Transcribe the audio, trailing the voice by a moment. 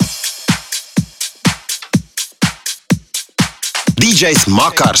DJs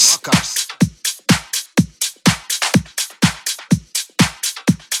MAKARS.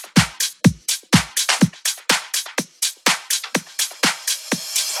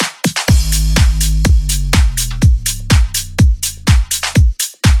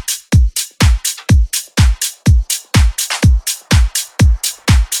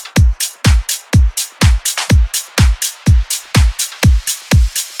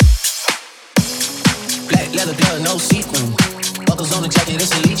 Leather glove, no sequin. Buckles on the jacket,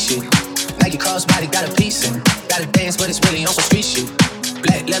 it's elite shit. Nike crossbody got a piece in. Gotta dance, but it's really on some street shit.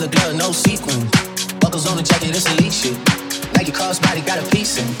 Black leather glove, no sequin. Buckles on the jacket, it's elite shit. Nike crossbody got a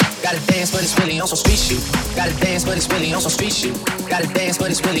piece in. Gotta dance, but it's really on some street shit. Gotta dance, but it's really on some street shit. Gotta dance,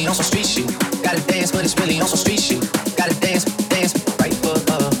 but it's really on some street shit. Gotta dance, but it's really on some street shit. Gotta dance, dance, right foot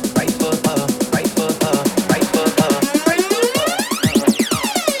up, right foot up, right foot up, right foot up.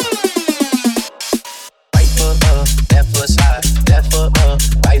 Left foot slide,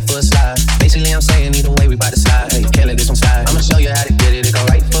 right foot slide. Basically, I'm saying either way, we bout to slide. Hey, can't let this one slide. I'ma show you how to get it. It go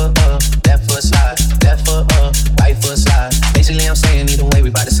right foot up, left foot slide, right foot slide. Basically, I'm saying either way, we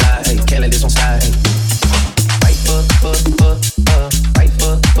bout to slide. Hey, can't let this one slide. Hey. Right foot, right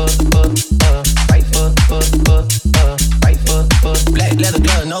foot, right foot, right foot. Black leather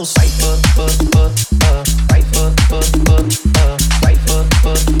glove, no sight. Right foot, right foot,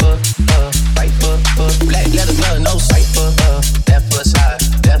 right foot. Black leather glove, no sight. Left foot slide,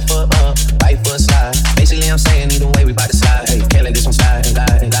 right foot slide. Basically, I'm saying either way, we bout to slide. Hey, can't let this one slide.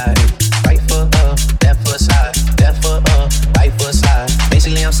 Right foot left foot slide, right foot slide.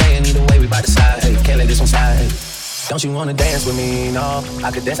 Basically, I'm saying either way, we bout to slide. Hey, can't let this one slide. Hey. Don't you wanna dance with me? No,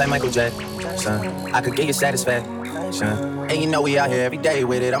 I could dance like Michael Jackson. I could get you satisfaction. And you know we out here every day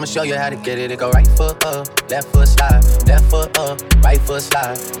with it. I'ma show you how to get it. It go right foot up, left foot slide, right foot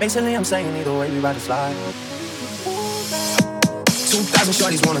slide. Basically, I'm saying either way, we bout to slide. 2,000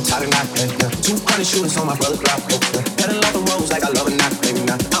 shorties wanna tie the knot, 200 shooters on my brother's block, Pedal off the roads like I love it, not, baby,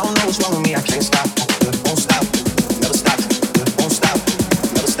 not. I don't know what's wrong with me, I can't stop, won't stop, never stop, won't stop,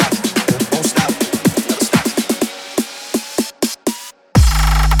 never stop, won't stop, never stop.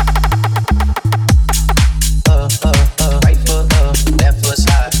 Right foot up, left foot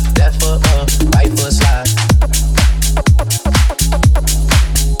slide, right foot slide.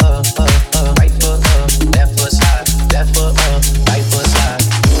 Right foot up, left foot slide, left foot up, right foot slide.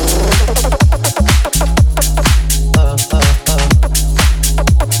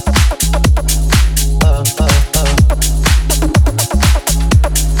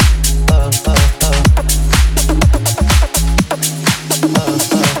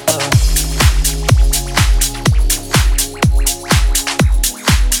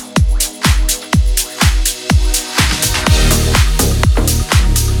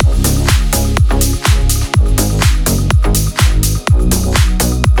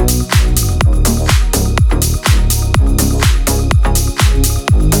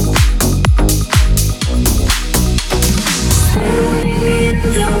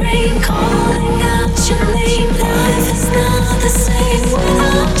 Life is not the same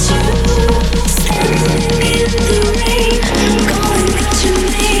without you.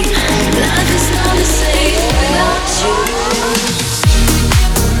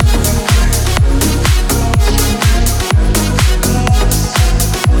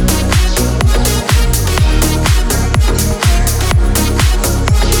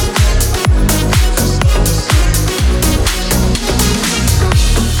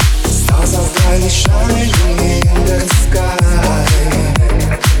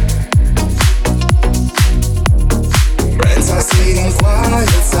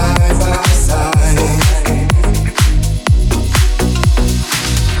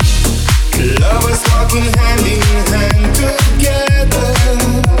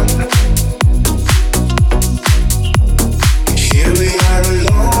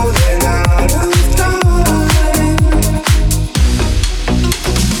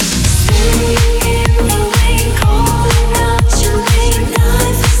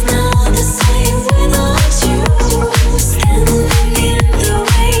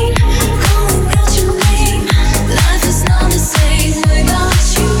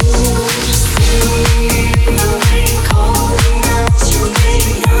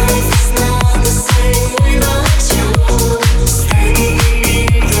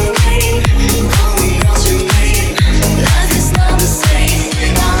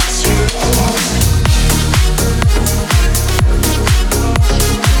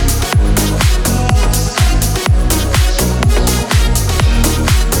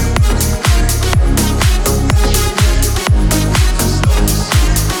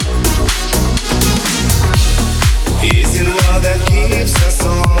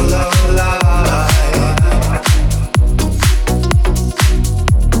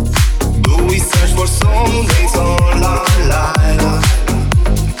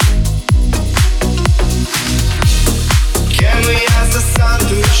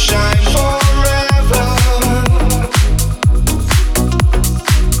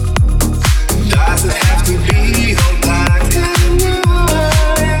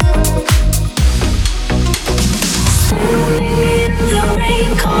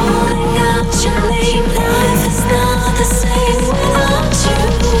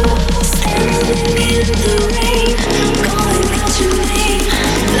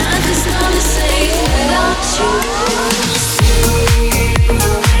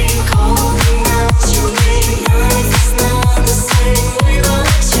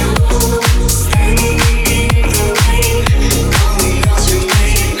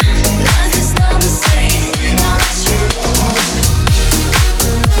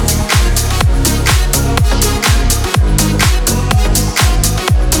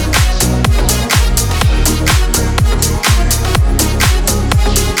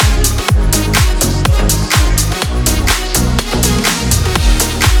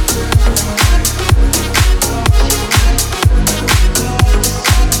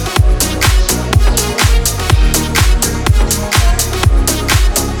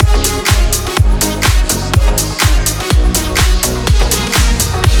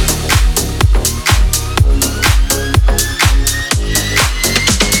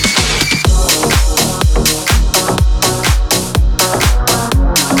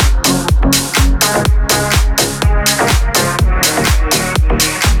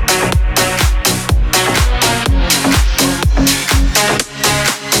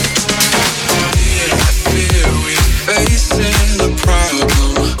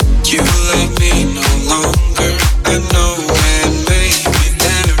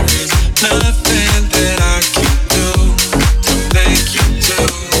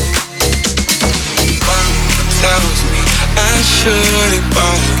 wouldn't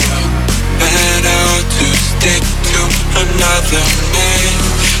bother you. Better to stick to another man,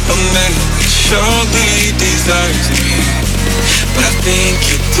 a man that surely deserves me, but I think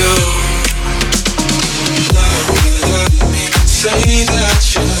you do. Love me, say that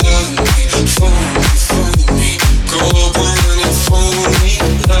you love me, fool me, go on and fool me.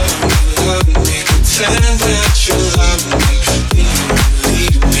 Love me, pretend that you love me,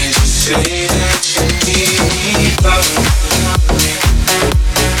 leave me, just say that you need me. Love me.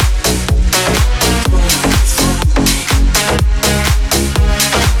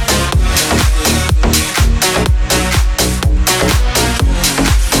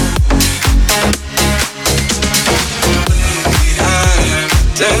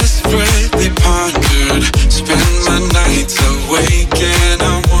 Desperately pondered, spend my nights awake and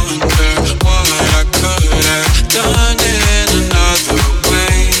I wonder what I could have done in another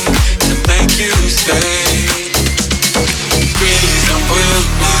way to make you stay. Reason will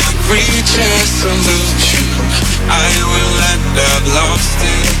not reach a solution. I will end up lost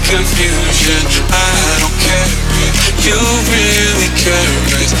in confusion. I don't care if you really care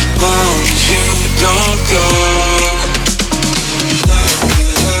as long as you don't go.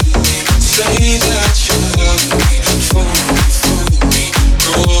 Say that you love me, fool me,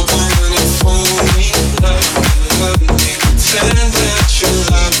 go on and fool me. Love me, pretend that you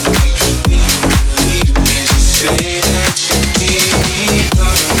love me, leave me, just say that you need me.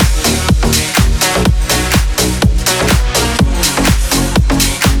 Love me.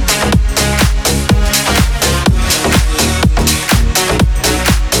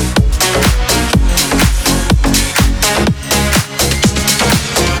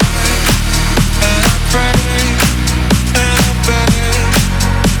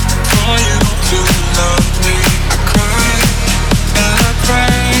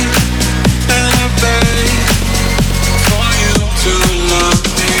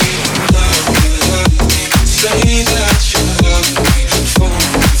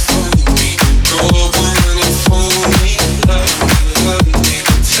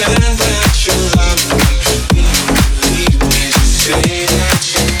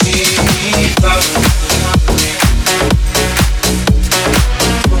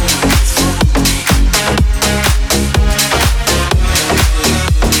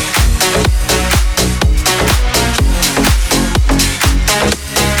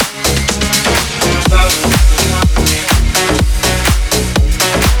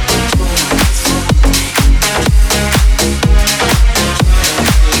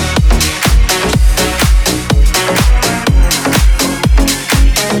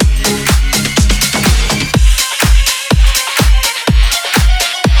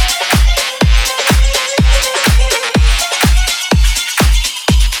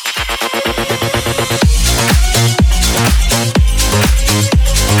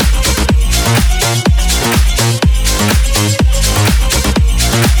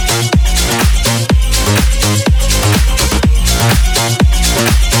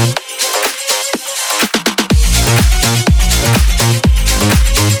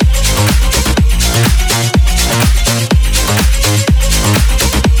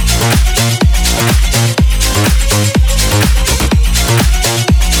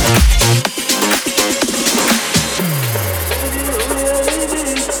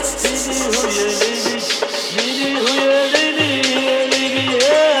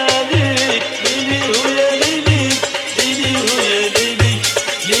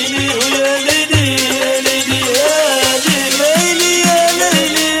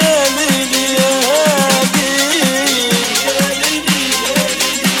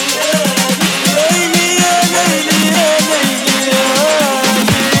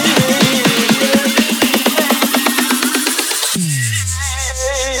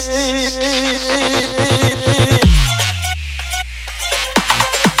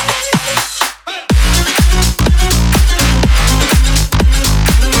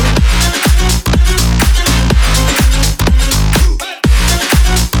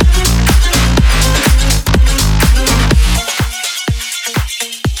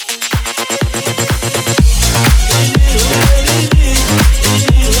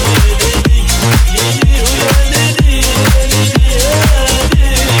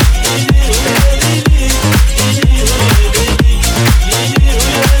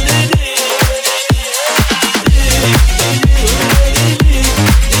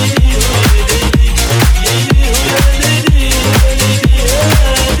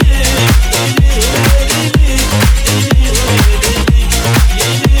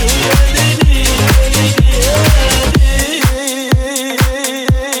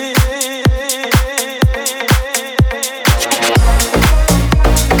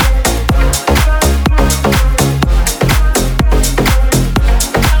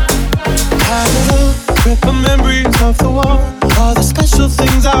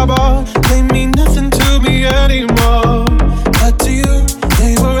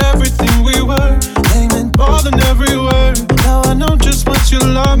 They were everything we were. They meant more than every word. Now I know just what you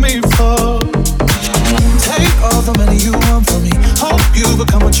love me for. Take all the money you want from me. Hope you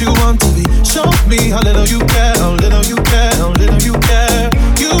become what you want to be. Show me how little you care, how little you care, how little you care.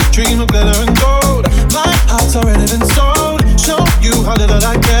 You dream of glitter and gold. My heart's already been sold. Show you how little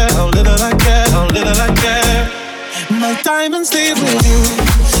I care, how little I care, how little I care. My diamonds leave with you.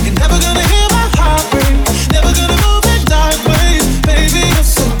 You're never gonna hear my heart break. Never gonna move in dark ways. Baby, you're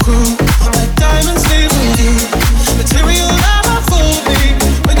so cruel. My diamonds leave with you. Material never fooled me.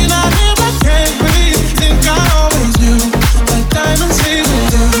 When you're not here, I can't breathe. Think I always knew. My diamonds leave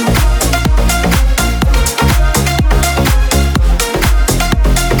with you.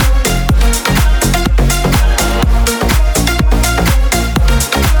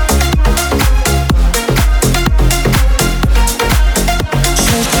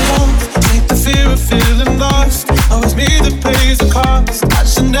 Feeling lost, always me that pays the cost. I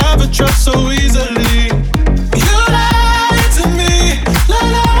should never trust so easily. You lied to me,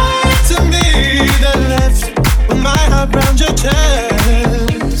 lied to me. That left with my heart round your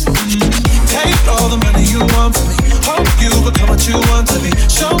chest. Take all the money you want from me. Hope you become what you want to be.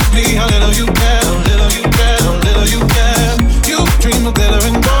 Show me how little you care, how little you care, how little you care. You dream of glitter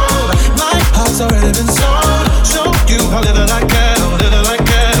and gold. My heart's already been sold. Show you how little I care, how little I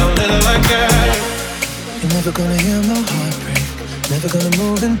care, how little I care. You're never gonna hear my heart break. Never gonna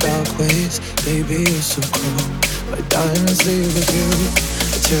move in dark ways. Baby, you're so cool. My diamonds leave with you.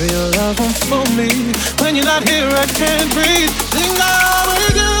 Material love won't fool me. When you're not here, I can't breathe. Think I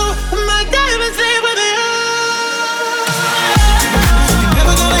always do. My diamonds leave with you. You're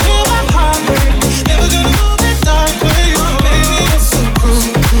never gonna hear my heart break. Never gonna move in dark ways. Baby, you're so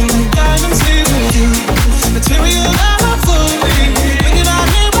cool. My diamonds leave with you. Material love won't fool me. When you're not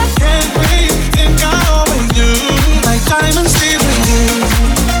here, I can't breathe. Think I always do. My diamonds leave with you.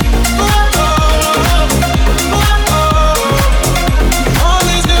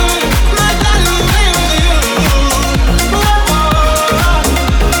 Always do. My diamonds leave with you.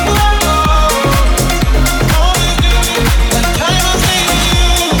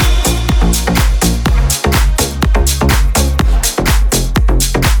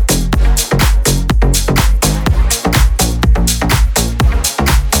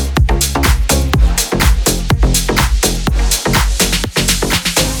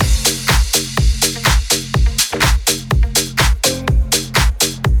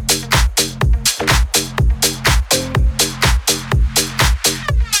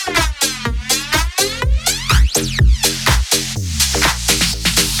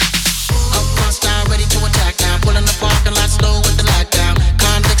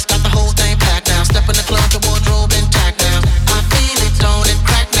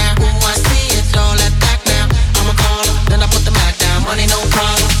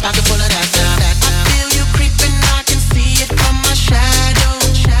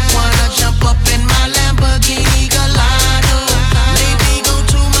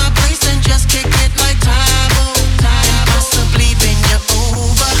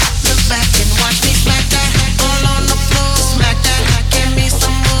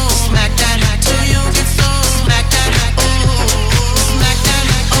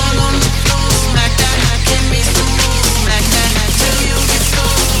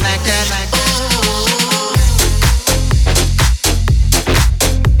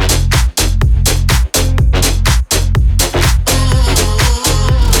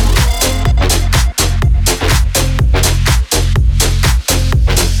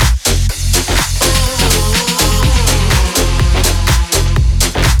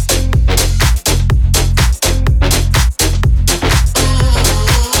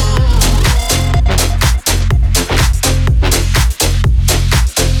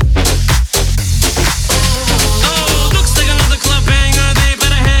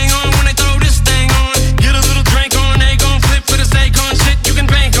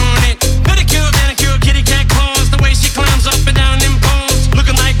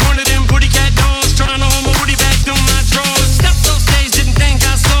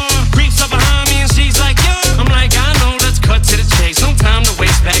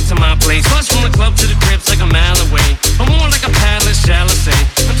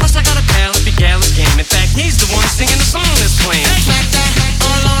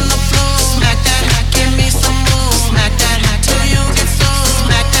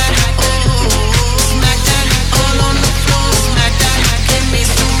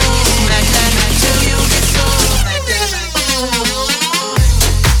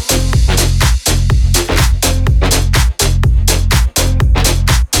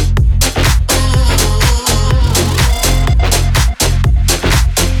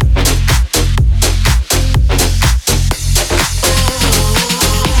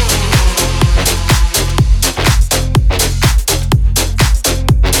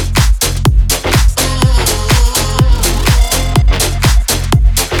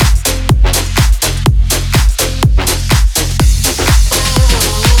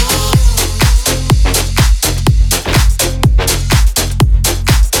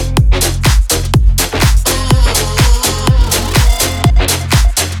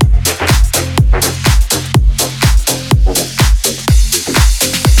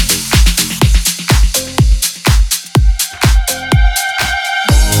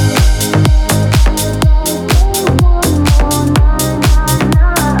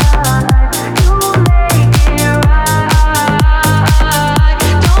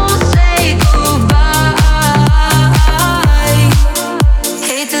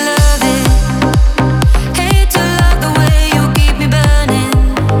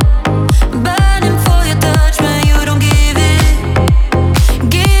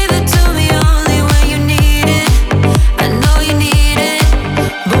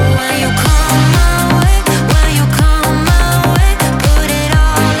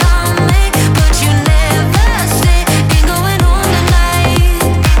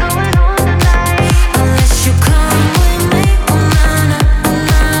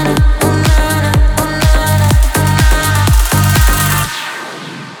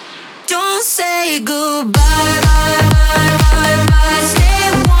 Love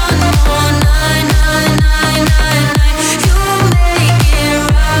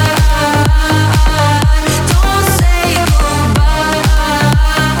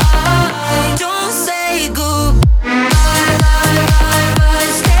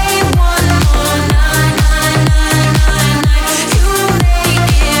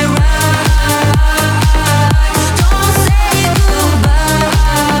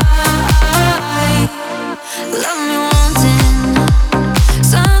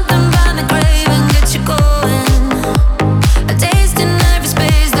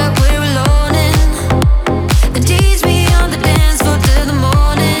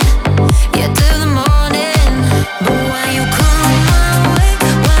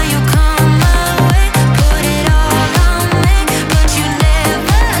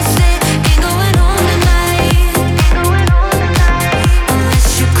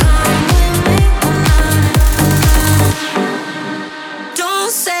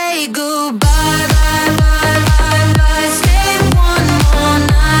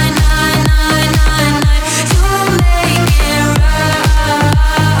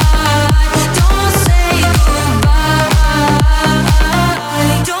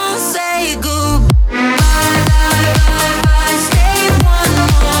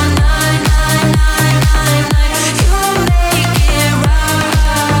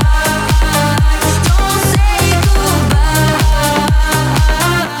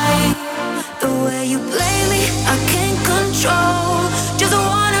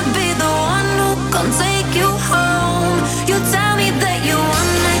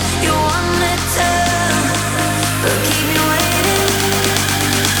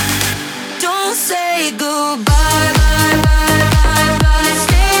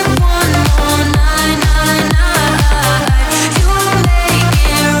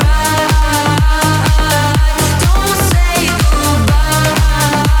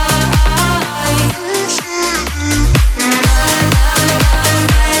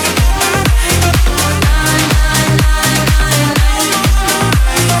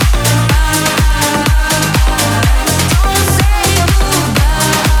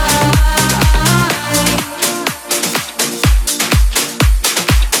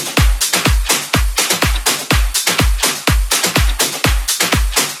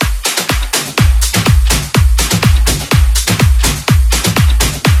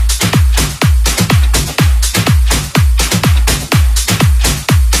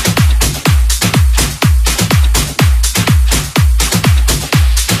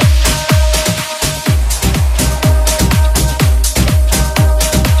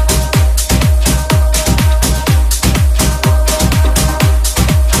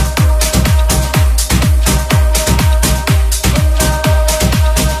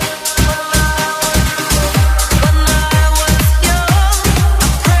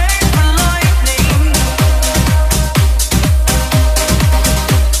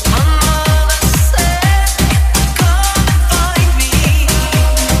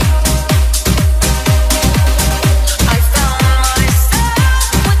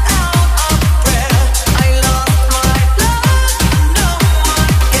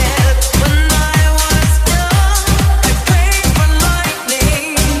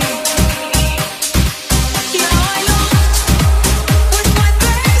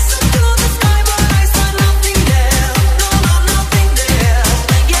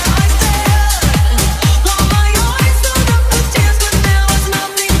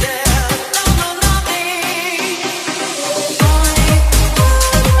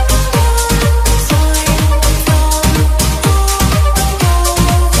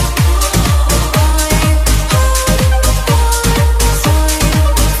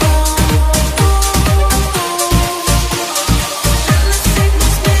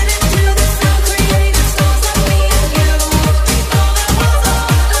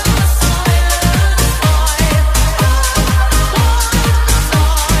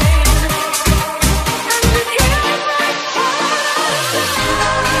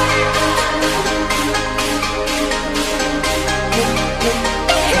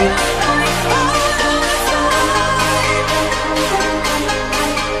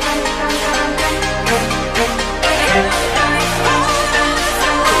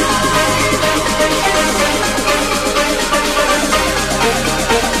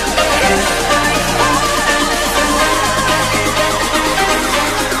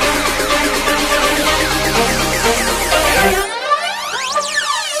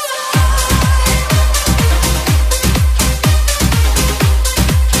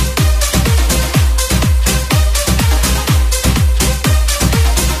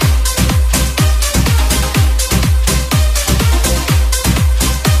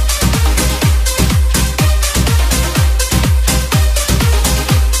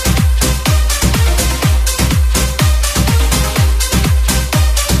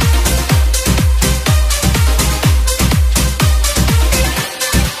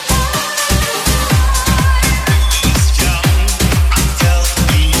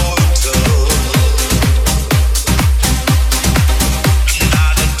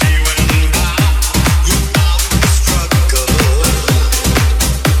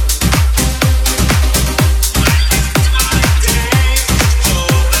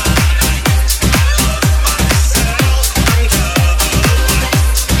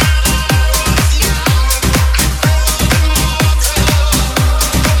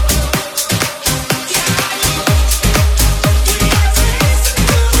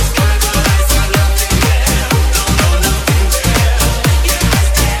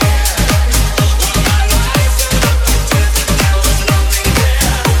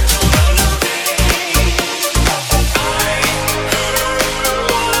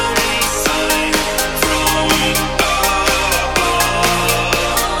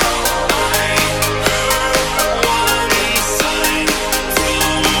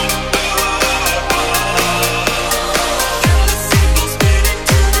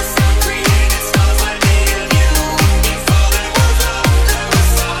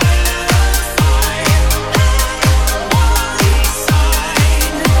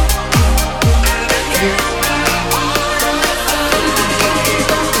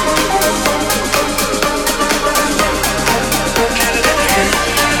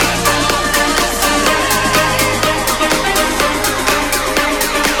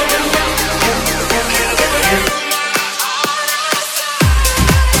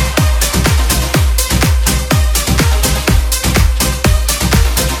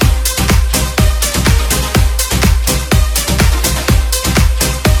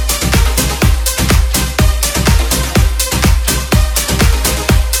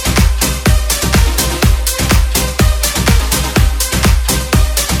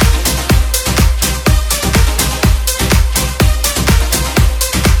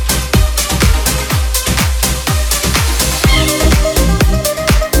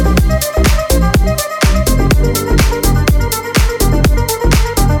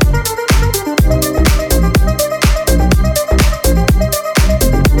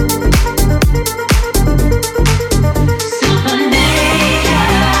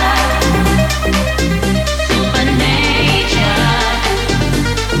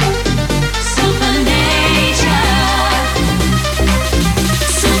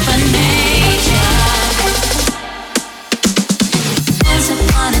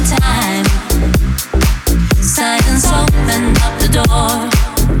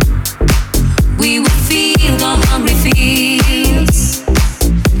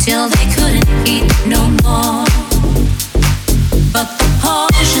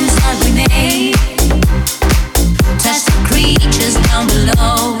down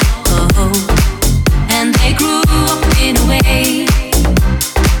below. And they grew up in a way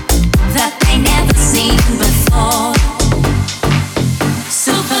that they never seen before.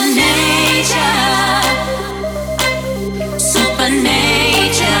 Supernature, supernature,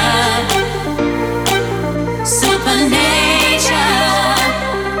 supernature,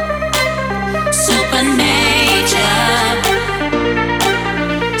 supernature,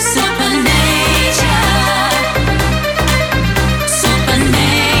 supernature,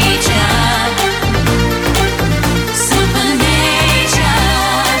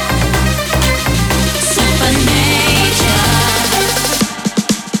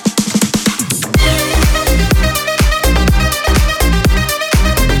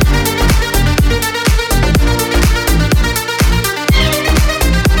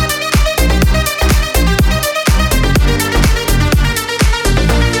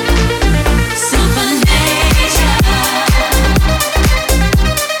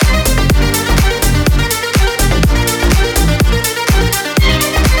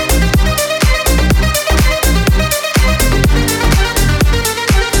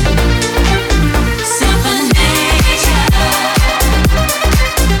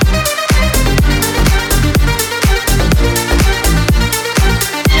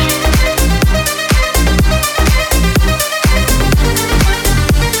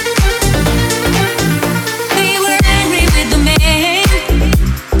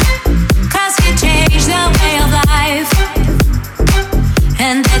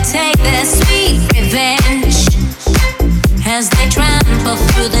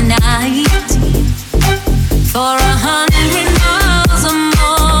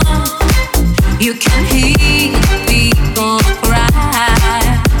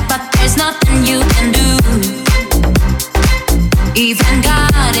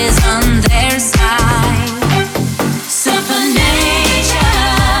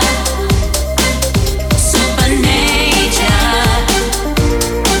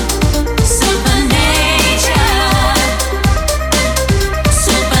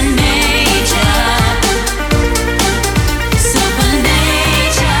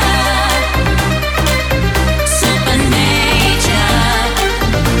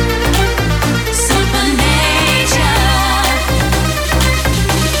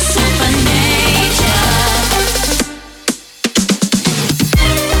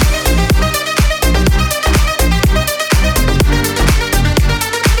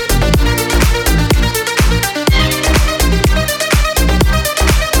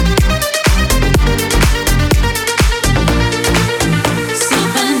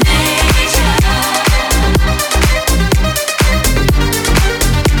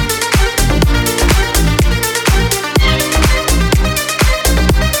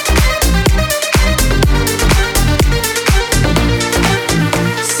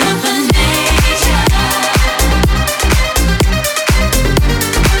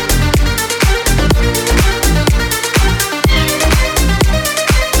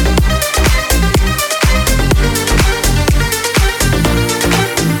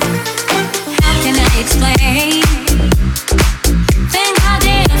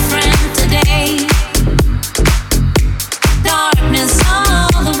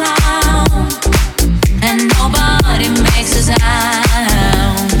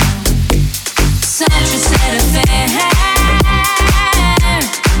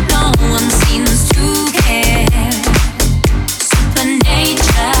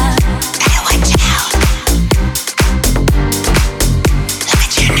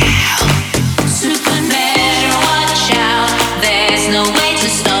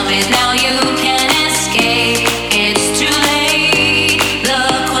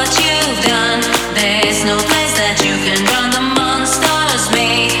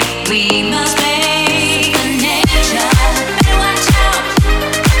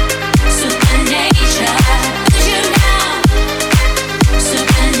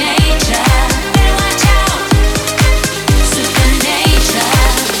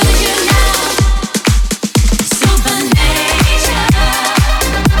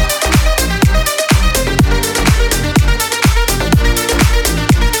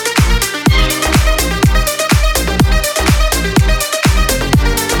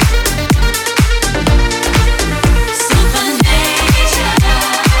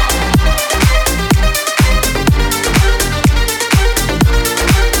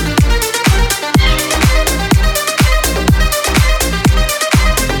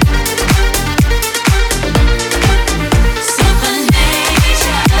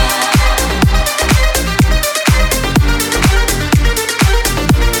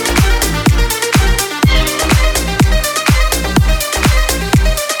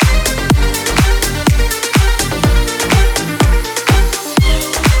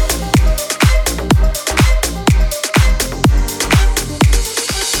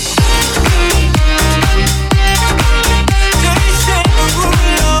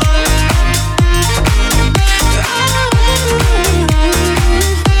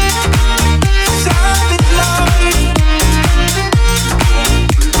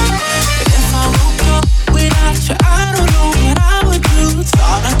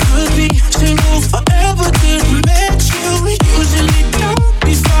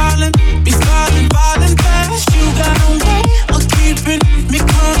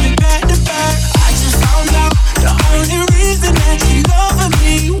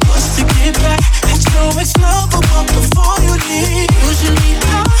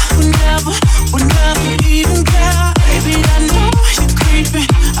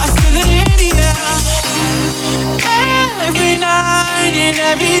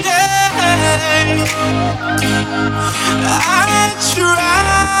 every day. I try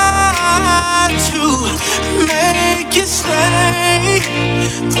to make you stay,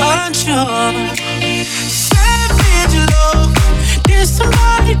 but you're savage love. Did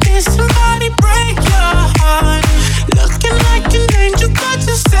somebody break your heart? Looking like an angel, but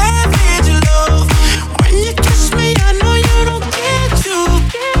you're savage love. When you kiss me, I know you don't get to,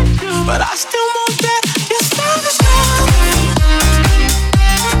 but I still want that. You're savage love.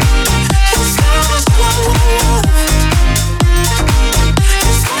 You're savage love.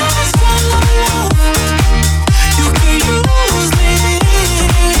 You're savage love. You can use me,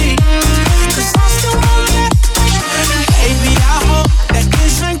 'cause I still want that. Baby, I hope that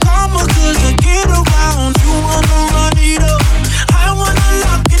this ain't karma, 'cause I get around. You wanna run it up, I wanna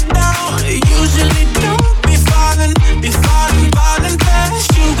lock it down. It usually don't be falling fast.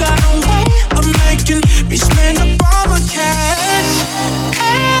 You got a way of making me spend up all my cash.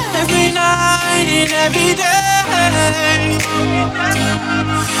 Every night and every day,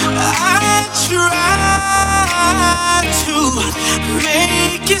 I try to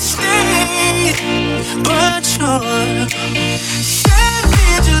make you stay, but you're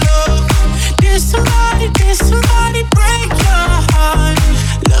savage love. Did somebody break your heart?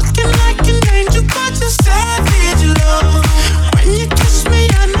 Looking like an angel, but you're savage love. When you kiss me,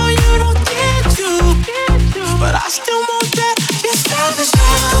 I know you don't get to, but I still want that. You're savage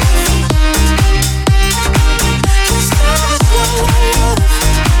love. You're savage love.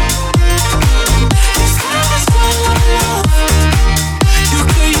 You're savage love. You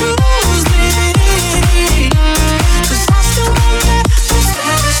could use me, 'cause I still want that. You're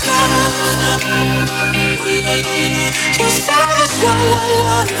savage love. You're savage love.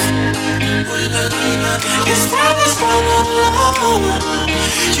 You're savage love.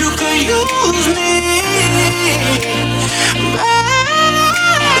 You could use me,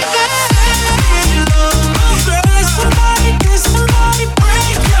 Did somebody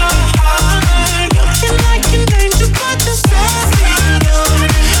break your heart? Looking like an angel, but you're savage love.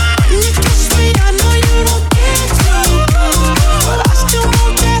 When you kiss me, I know you don't get to, but I still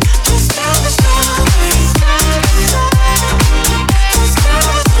want that. You're savage love. You're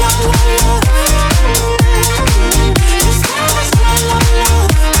savage love. You're savage love.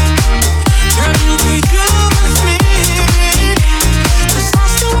 Girl, you could use me, 'cause I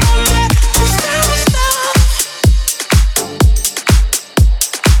still want that. You're savage love.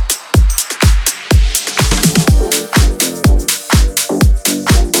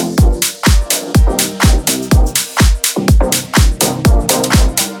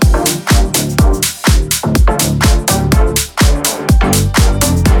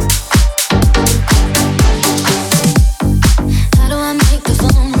 How do I make the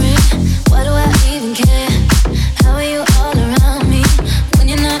phone ring? Why do I even care? How are you all around me when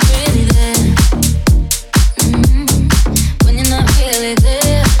you're not really there? When you're not really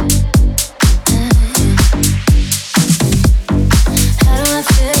there. How do I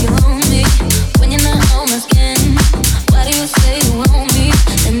feel you on me when you're not on my skin? Why do you say you want me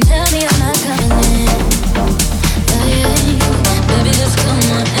and tell me I'm not coming in? Baby, just come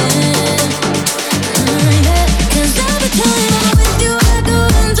on in. 'Cause every time I'm with you, I go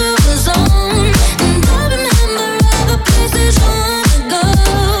into the zone, and I remember all the places you wanna go.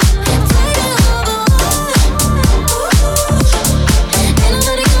 Taking over, ain't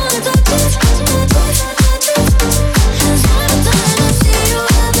nobody gonna touch this. 'Cause every time I see you,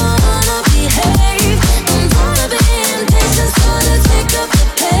 I don't wanna behave. I'm tired of being impatient, so let's pick up the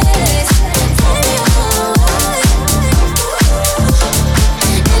pace. Take me away,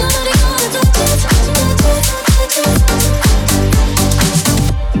 ain't nobody gonna touch this.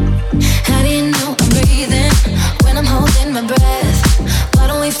 How do you know I'm breathing when I'm holding my breath? Why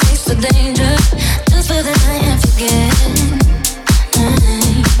don't we face the danger just for the night and forget?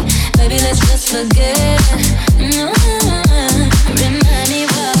 Baby, let's just forget. Remind me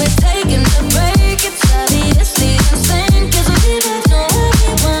why we're taking a break. It's obviously insane, 'cause we both know what we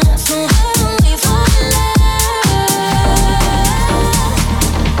want, so why don't we fall in love?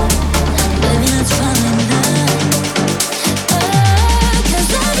 Baby, let's fall in love. 'Cause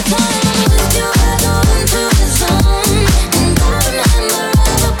every time I'm with you, I go into the zone, and I remember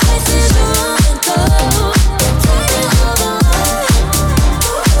all the places you wanna go. Taking over,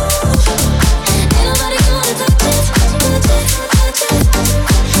 ain't nobody gonna touch this.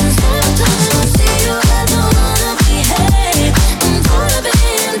 'Cause every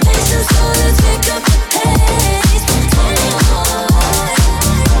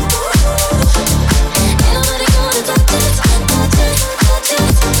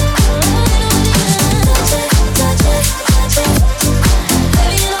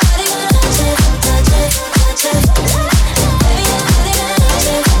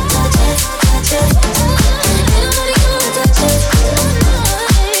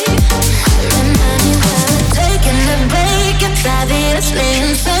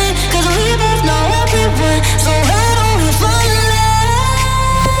insane. 'Cause we both know what we want, so why don't we fall in love?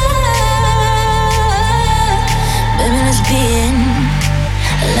 Baby, let's be in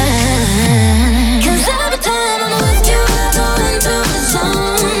line. 'Cause every time I'm with you, I go into the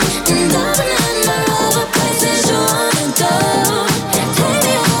zone. And every night my love are places you wanna go. Take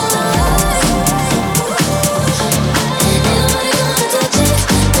me all the way. Ain't nobody gonna touch it,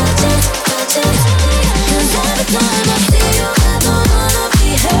 touch it, touch it. 'Cause every time I see you, I don't wanna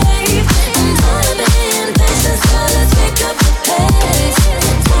behave. I'm tired of being patient.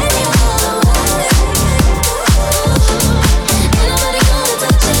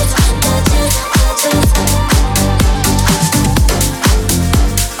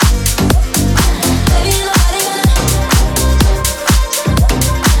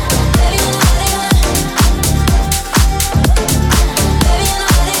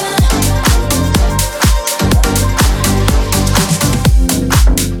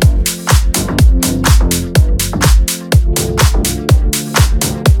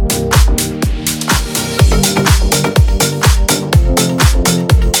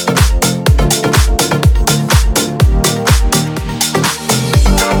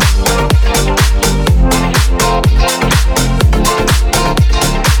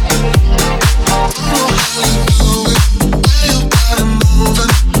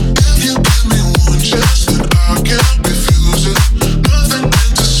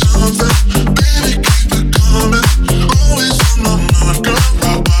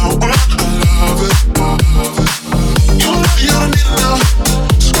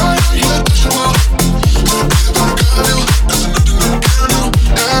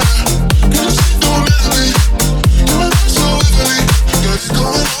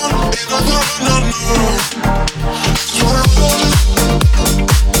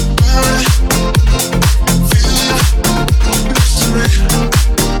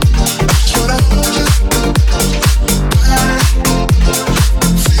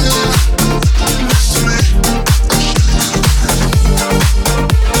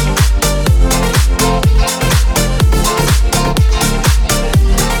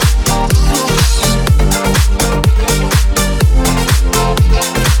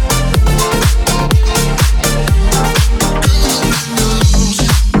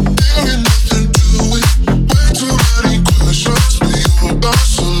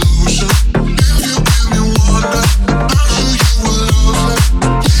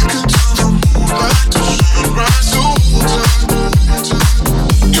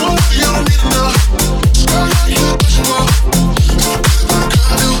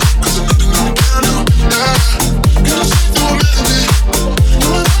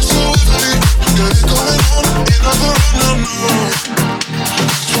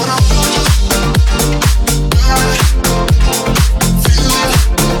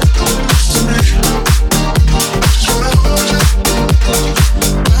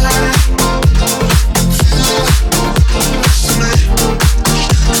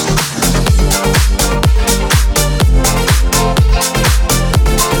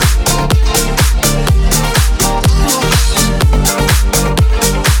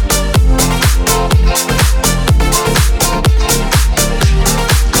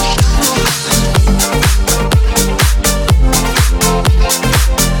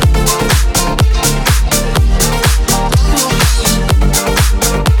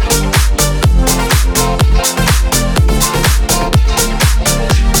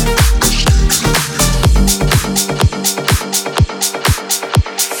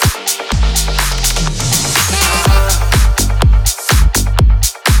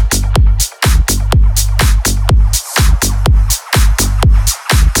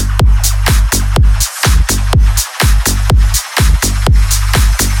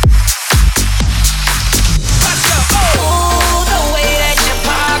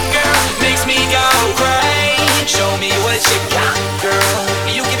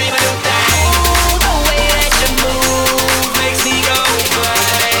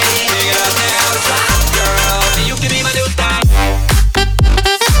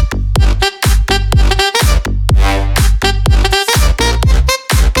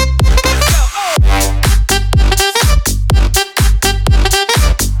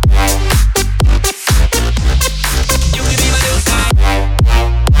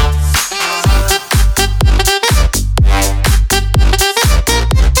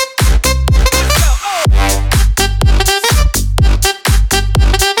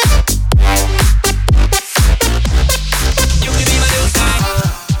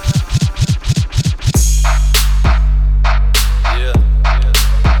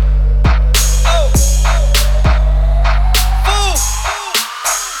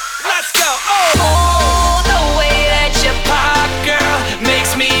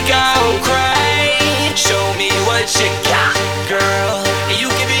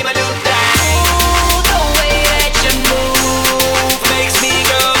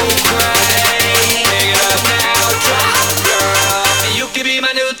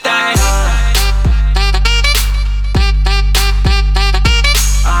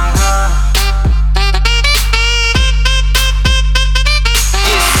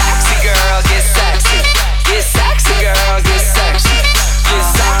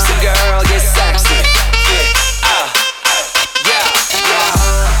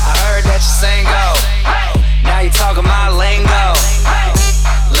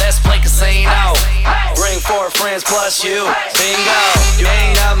 friends plus you. Bingo, you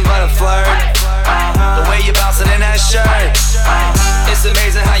ain't nothing but a flirt. The way you bouncing in that shirt, it's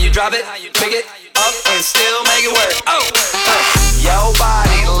amazing how you drop it, pick it up, and still make it work. Oh, your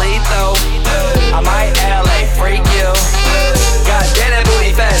body lethal. I might LA freak you. God damn that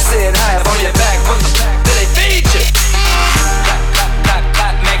booty fat, sitting high up on your back. What the fuck do they feed you? Clap, clap, clap,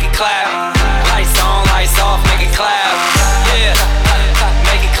 clap, make it clap. Lights on, lights off, make it clap. Yeah, clap, clap,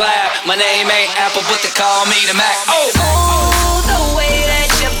 make it clap. My name ain't Apple, but they call me the Mac. Oh, the way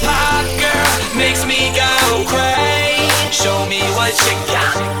that you pop, girl, makes me go crazy. Show me what you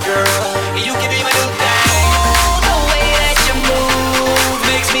got, girl. You can be my new thing. The way that you move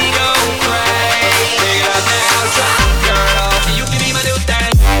makes me go crazy. Pick it up now, drop, girl. You can be my new thing.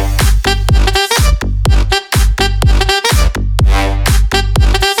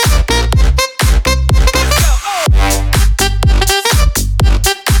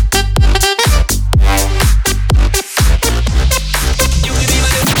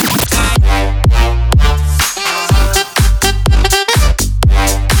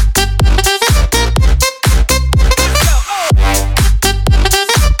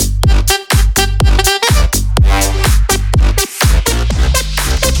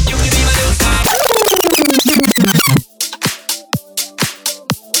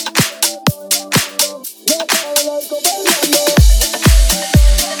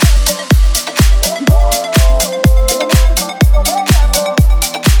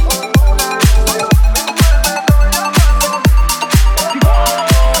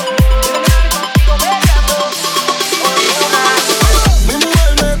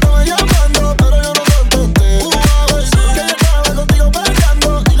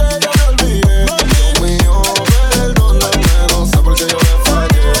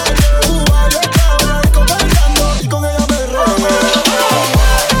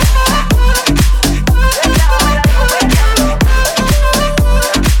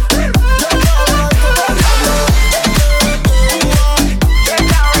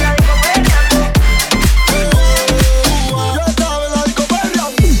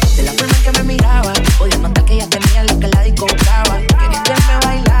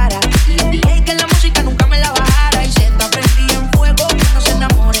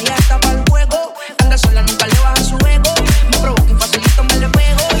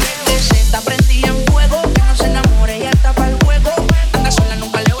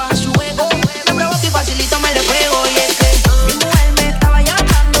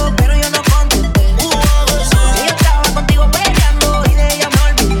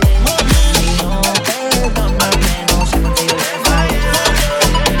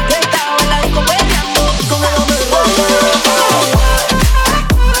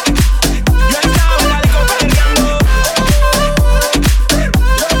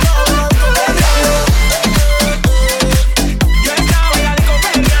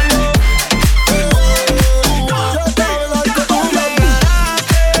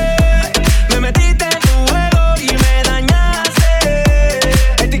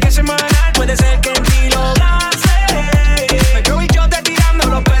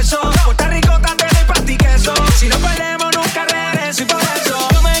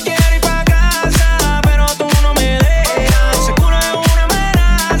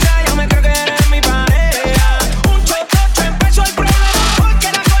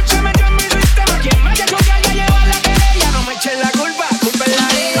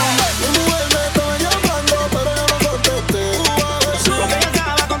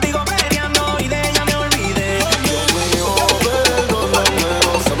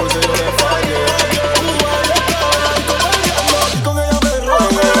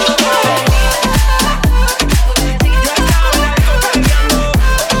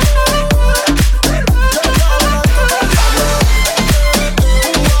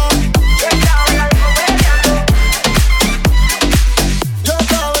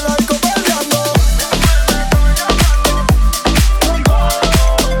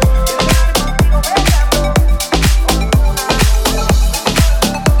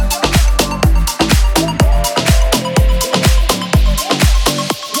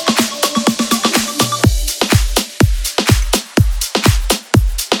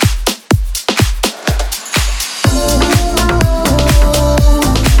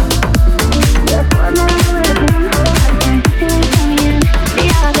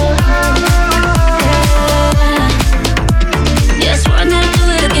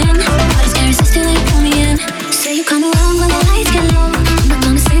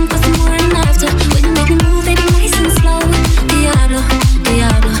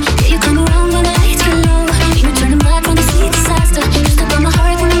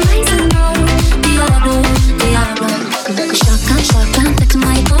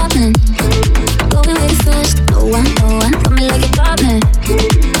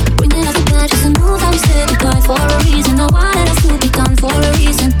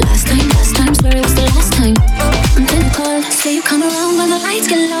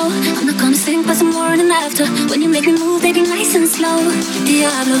 low,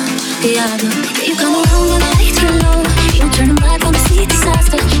 Diablo, Diablo. Yeah, you come around when the lights get low. You turn back on the sea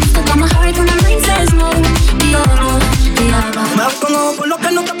disaster. Stuck on my heart when my mind says no. Diablo, Diablo. Me pongo por lo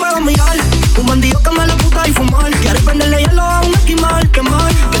que no te puedo mirar. Un bandido que me la puta y fumar. Quieres prenderle hielo a un esquimal,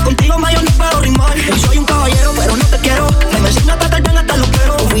 quemar. Que contigo mayor no puedo rimar. Yo soy un caballero, pero no te quiero. Me enseño a tratar bien hasta los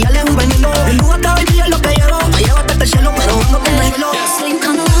peros. Confiarle un veneno. El lugar está hoy día es lo que llevo. Me llevaste hasta el cielo, pero no te cielo. So you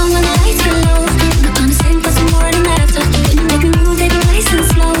come around when the lights get low. Not gonna sing cause I'm more than after. When you make me move, take it nice and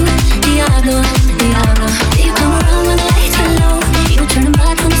slow. Diablo, Diablo. Yeah, you come around when the lights get low. You turn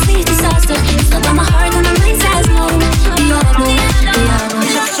back on the sea disaster. Stuck on my heart when my mind says no. Diablo, Diablo.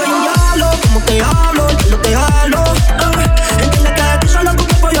 Dice que soy un diablo, como te hablo, yo te hablo. Entiende que de ti solo tu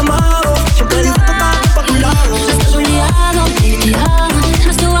cuerpo llamado. Siempre disfruto estar pa' tu lado. Soy Diablo, Diablo. And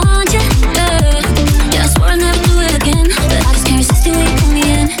I still want you, yeah. Yeah, I swore I'd never do it again, but I just can't resist the way you pull me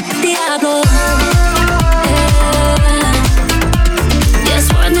in. Diablo, yeah. Yeah, I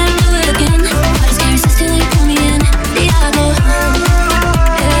swore I'd never do it again, I just can't resist the way you pull me in. Diablo, yeah.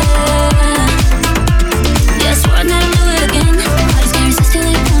 Yeah, I swore I'd never do it again, I just can't resist the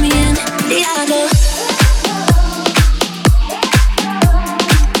way you pull me in. Diablo.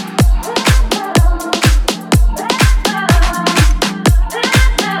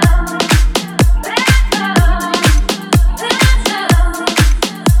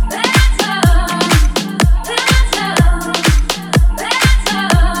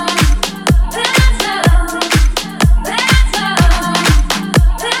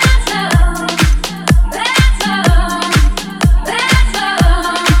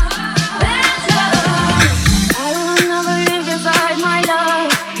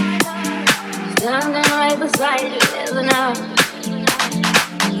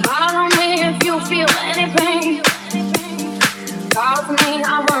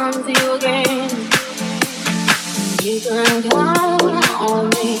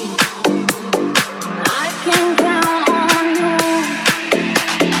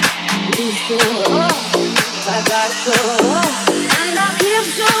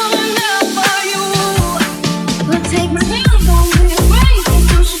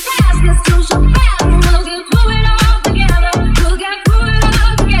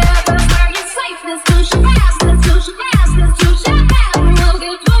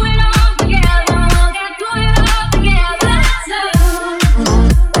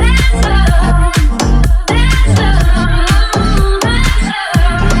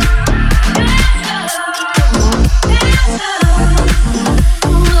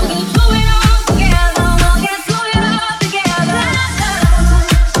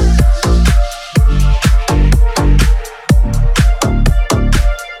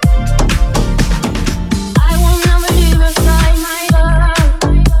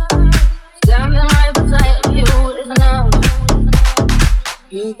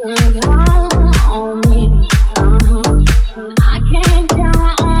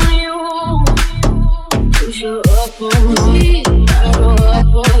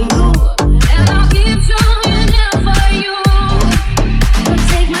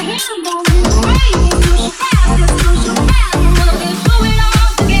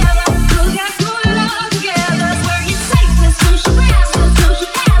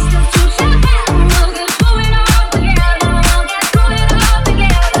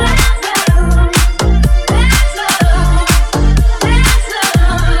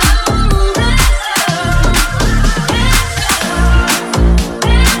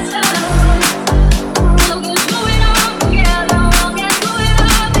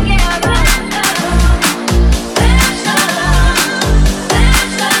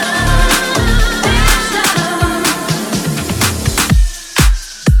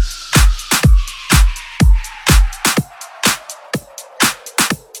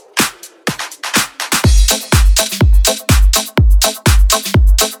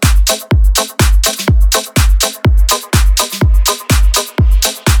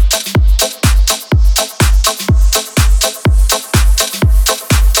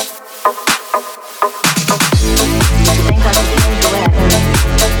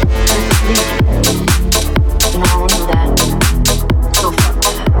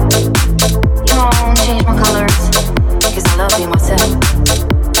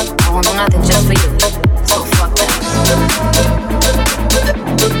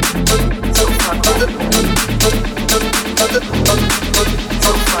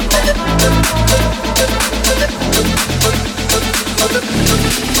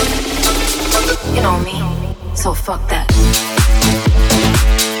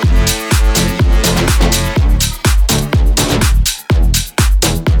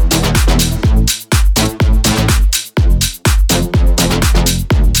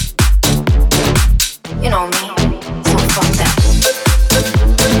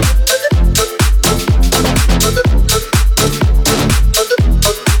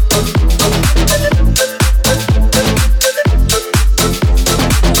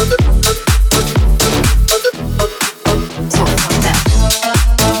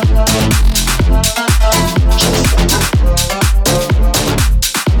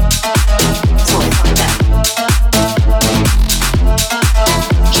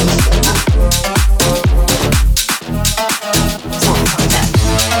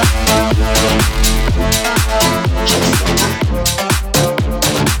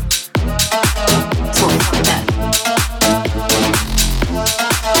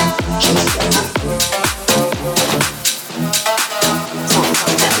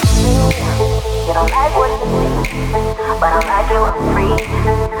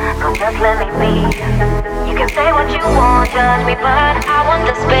 let me be. You can say what you want, judge me, but I won't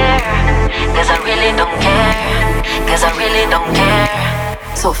despair. Cause I really don't care. Cause I really don't care.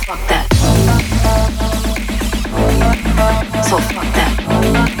 So fuck that. So fuck that.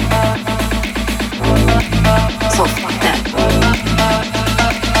 So fuck that.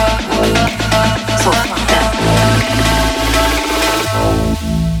 So fuck that. So fuck that.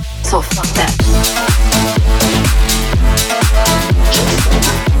 So fuck that.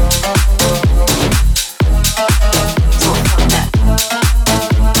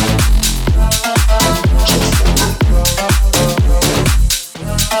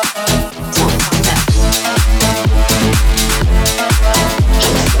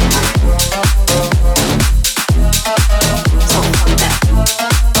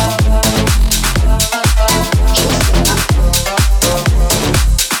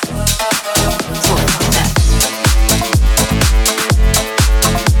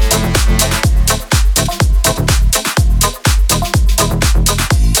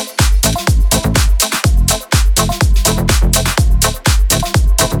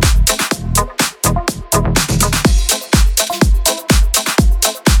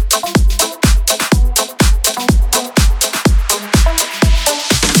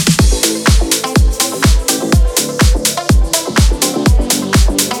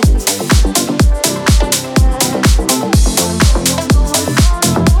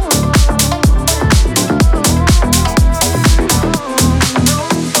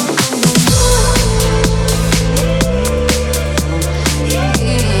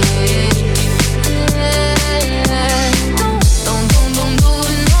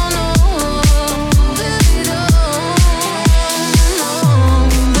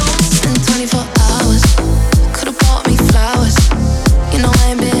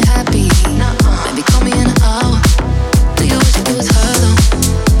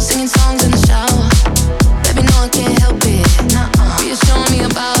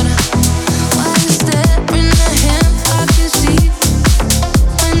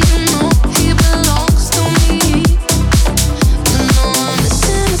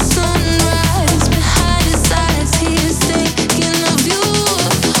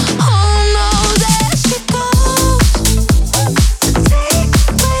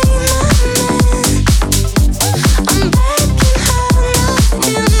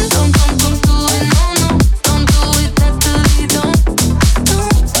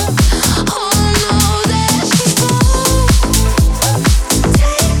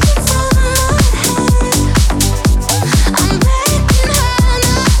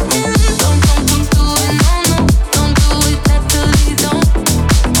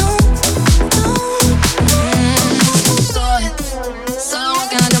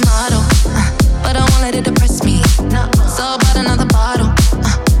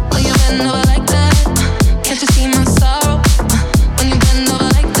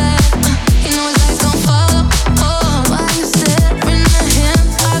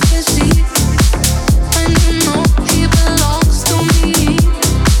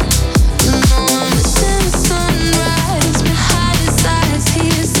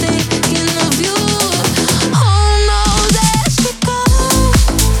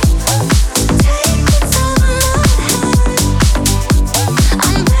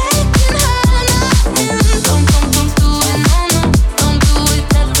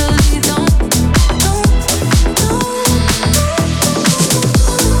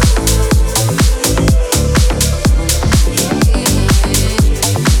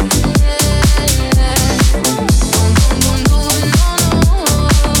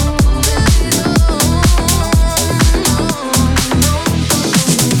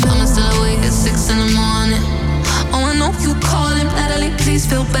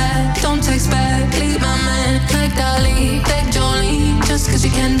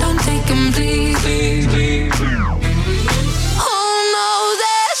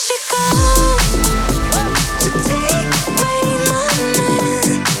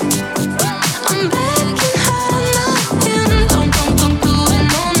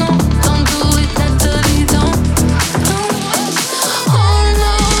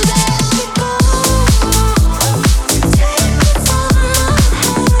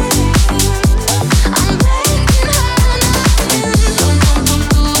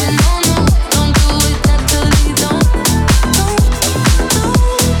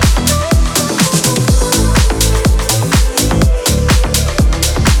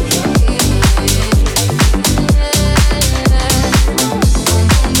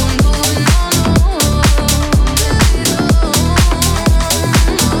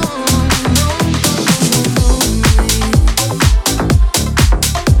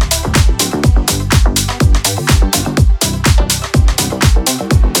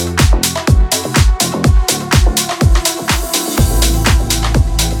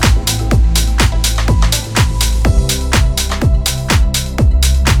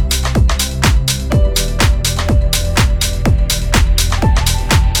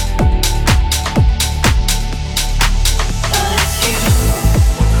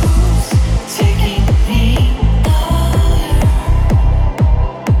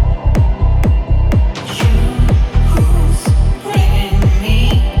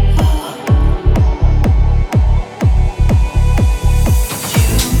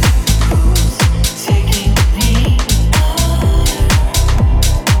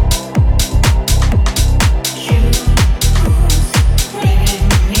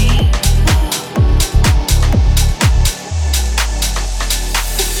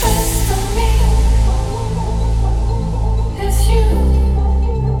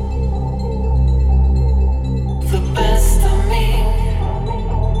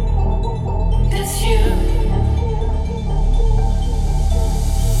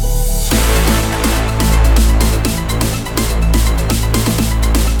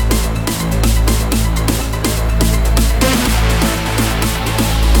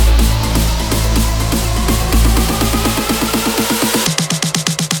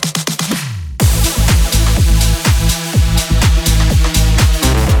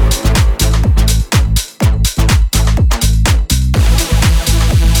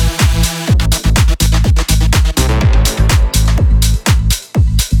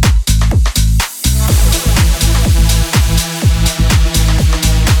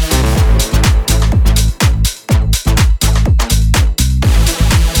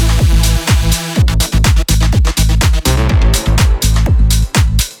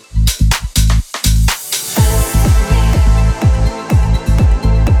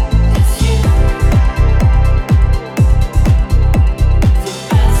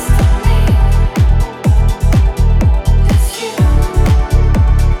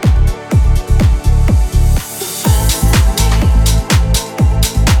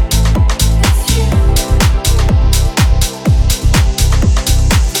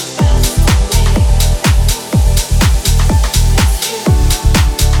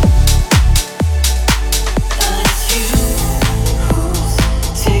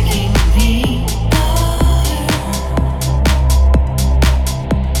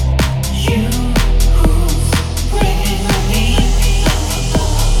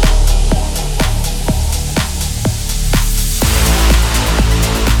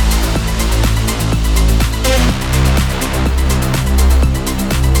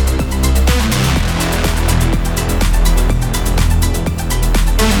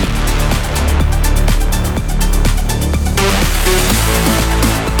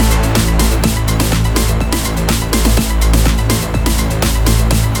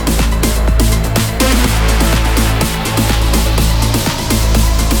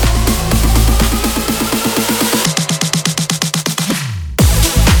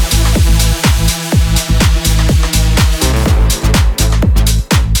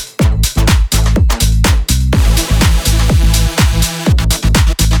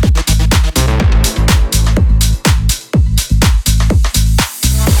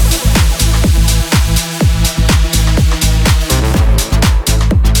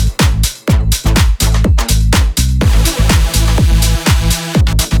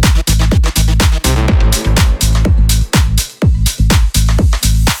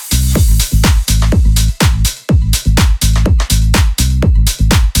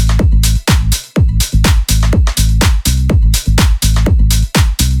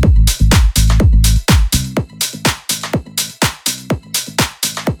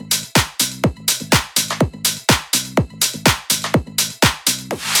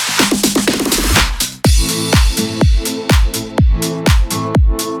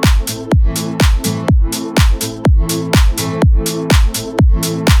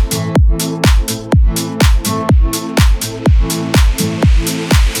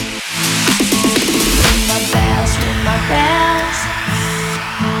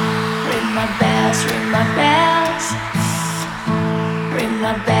 Something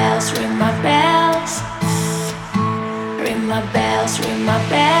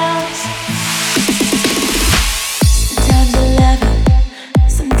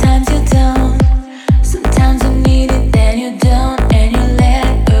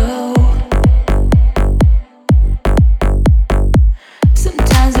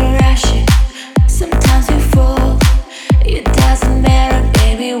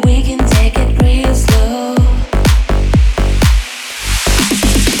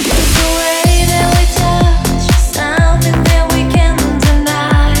that we can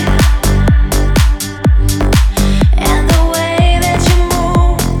deny.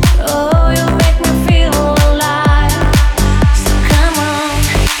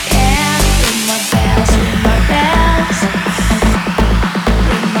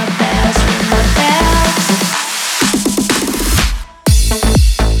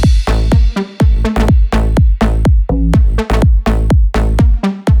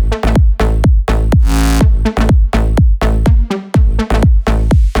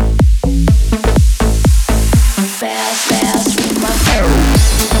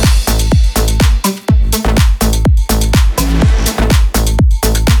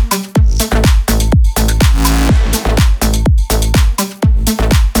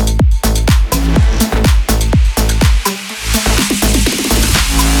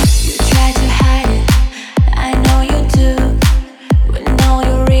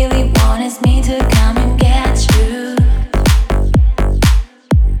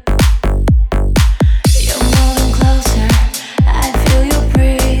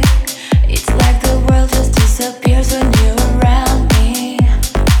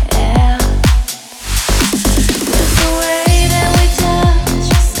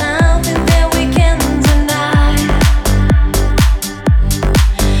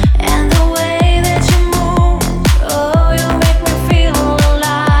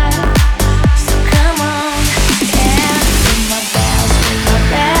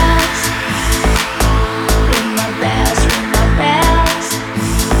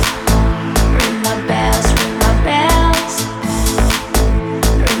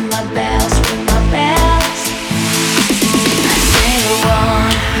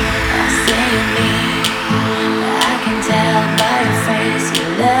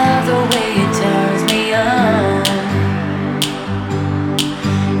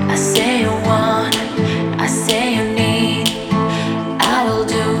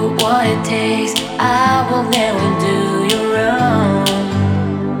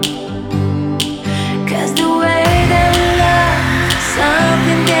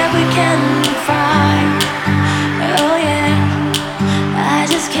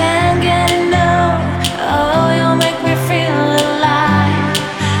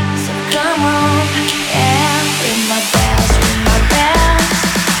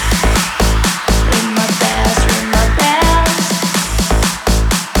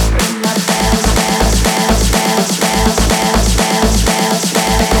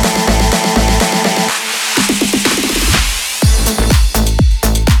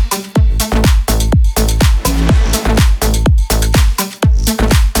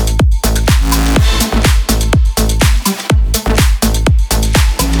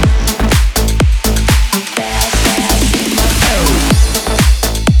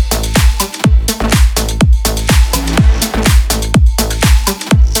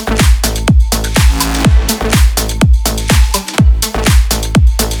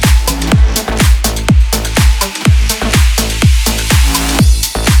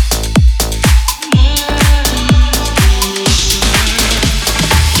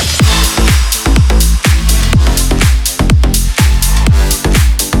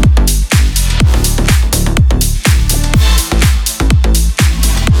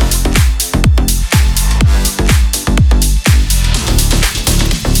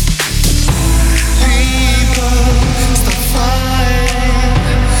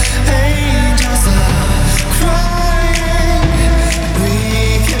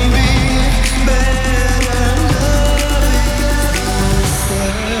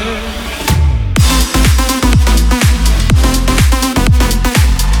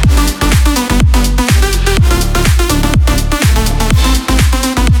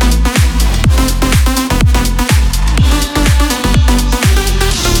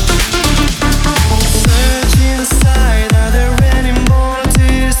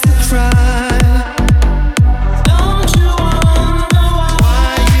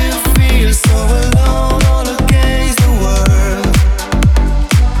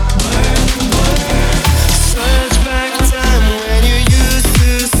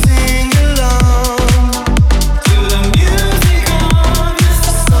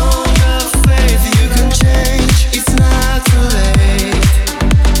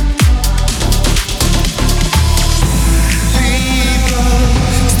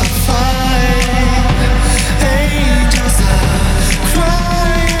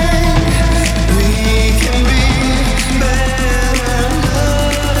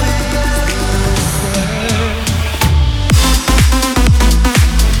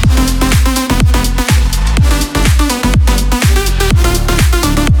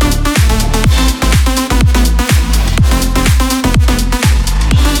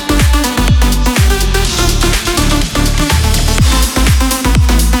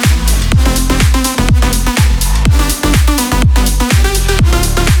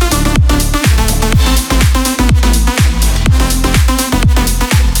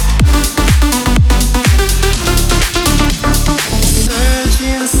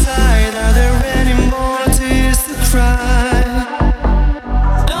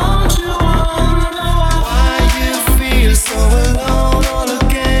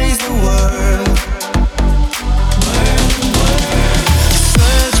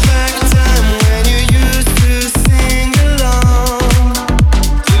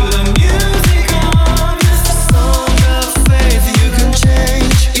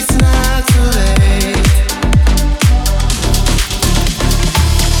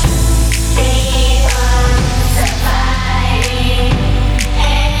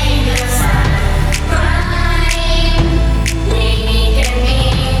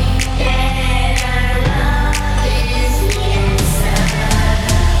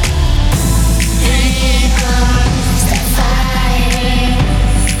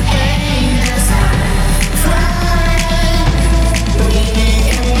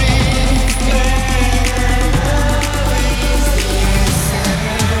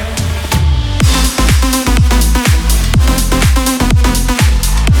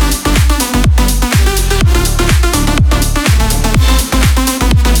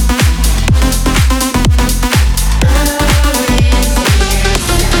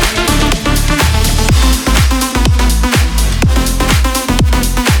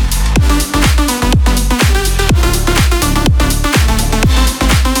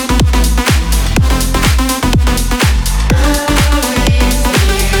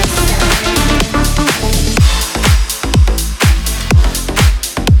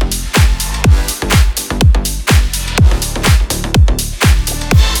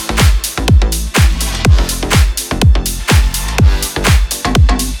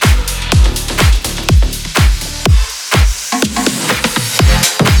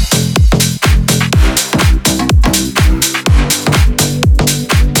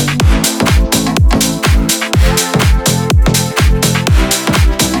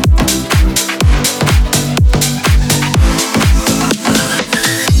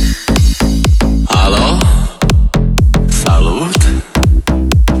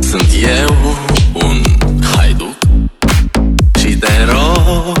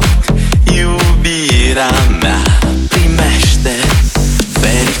 loc, iubirea mea primește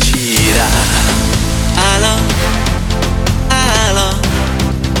fericirea. Alo, alo,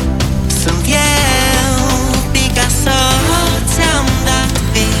 sunt eu, Picasso, ți-am dat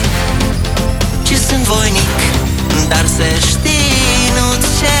vin și sunt voinic, dar să știi, nu-ți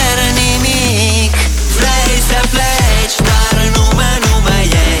cer nimic. Vrei să pleci, dar nume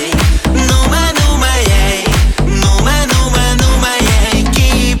ei, nume ei, nume ei,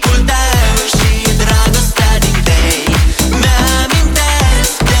 chipul tău și dragostea din tei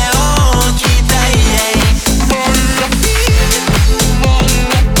mi-amintesc de ochii tăi.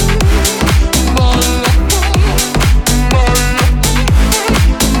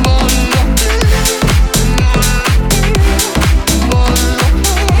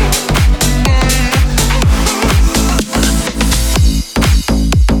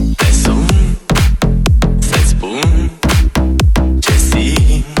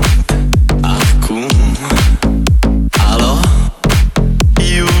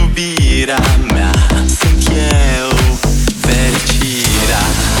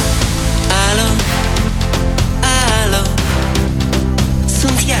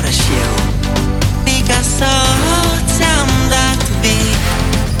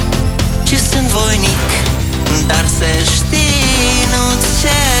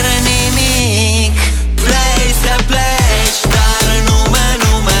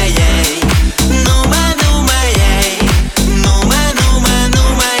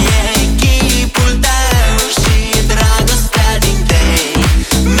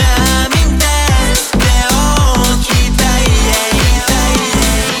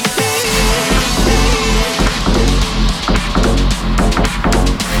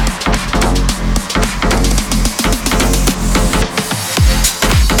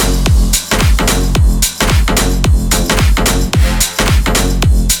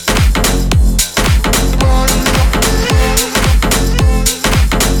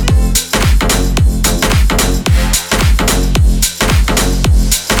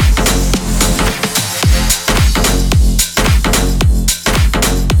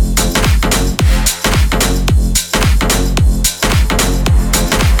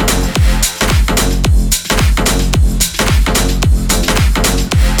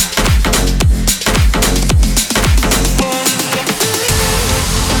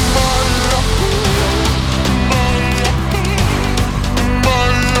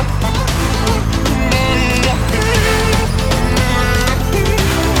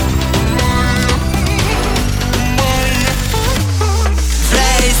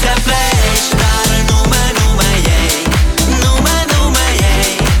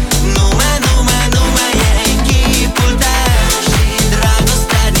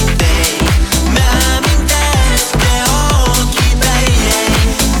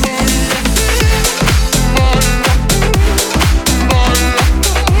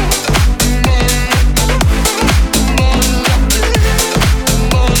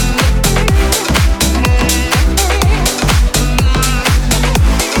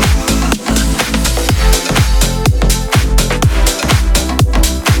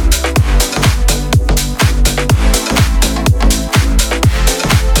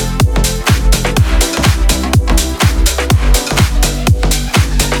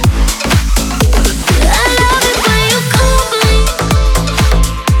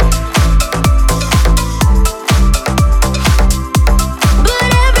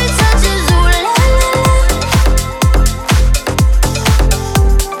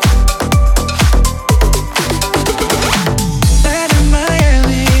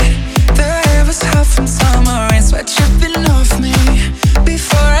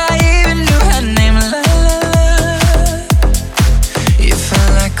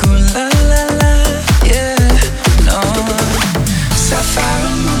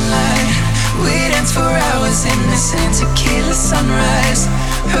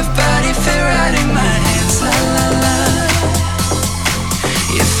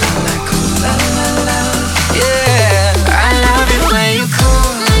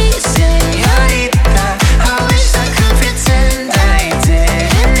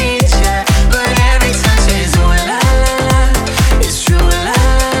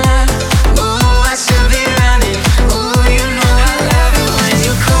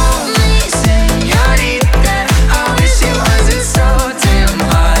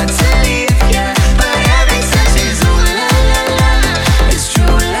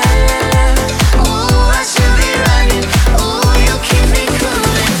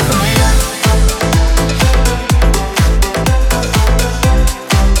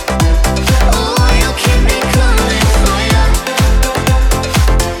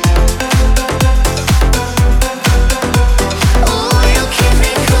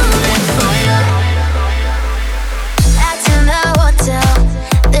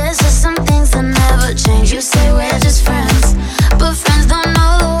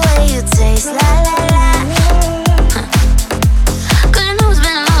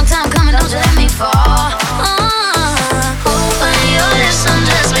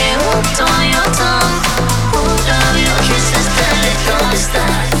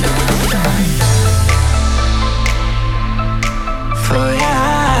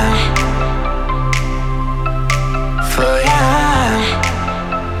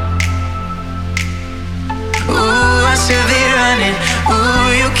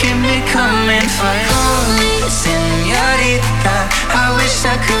 coming for you. Call me señorita. I wish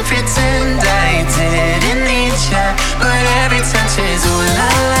I could pretend I didn't need ya, but every touch is ooh la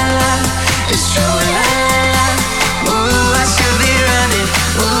la la. It's true la la la. Ooh, I should be running.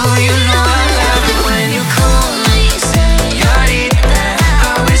 Ooh, you know I love it when you call me señorita.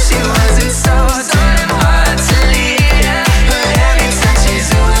 I wish it wasn't so damn hard to leave ya, but every touch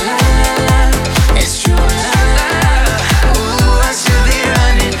is ooh la la la. It's true la la la. Ooh, I should be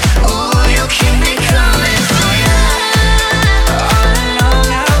running. Ooh, you keep me coming for ya. All along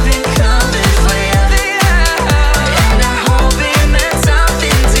I've been coming for ya, and I hope it meant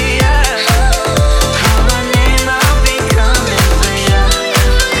something to ya. Call my name, I'll be coming for ya,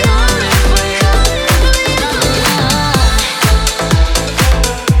 coming for ya.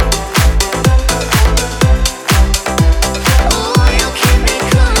 Ooh, you keep me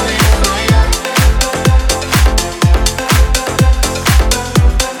coming for ya.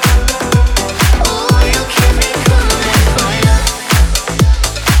 Ooh, you keep me coming for ya.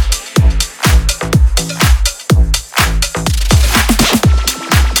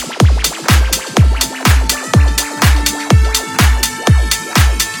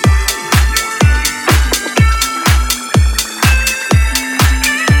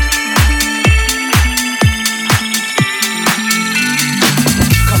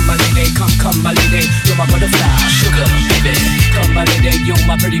 Come my lady, come my lady, you're my butterfly, sugar baby. Come my lady, you're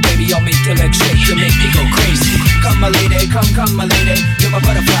my pretty baby, I'll make your legs shake, you make me go crazy. Come my lady, come my lady, you're my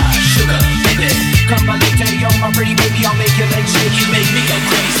butterfly, sugar baby. Come my lady, you're my pretty baby, I'll make your legs shake, you make me go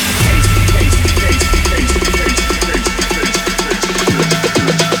crazy, crazy, crazy, crazy, crazy, crazy, crazy,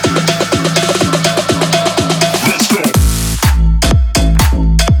 Let's go.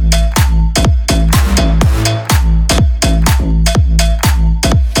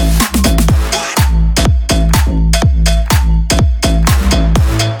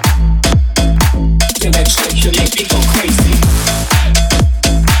 Your legs shake, you make me go crazy.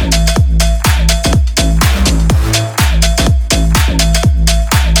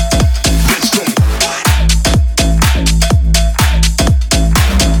 Let's go.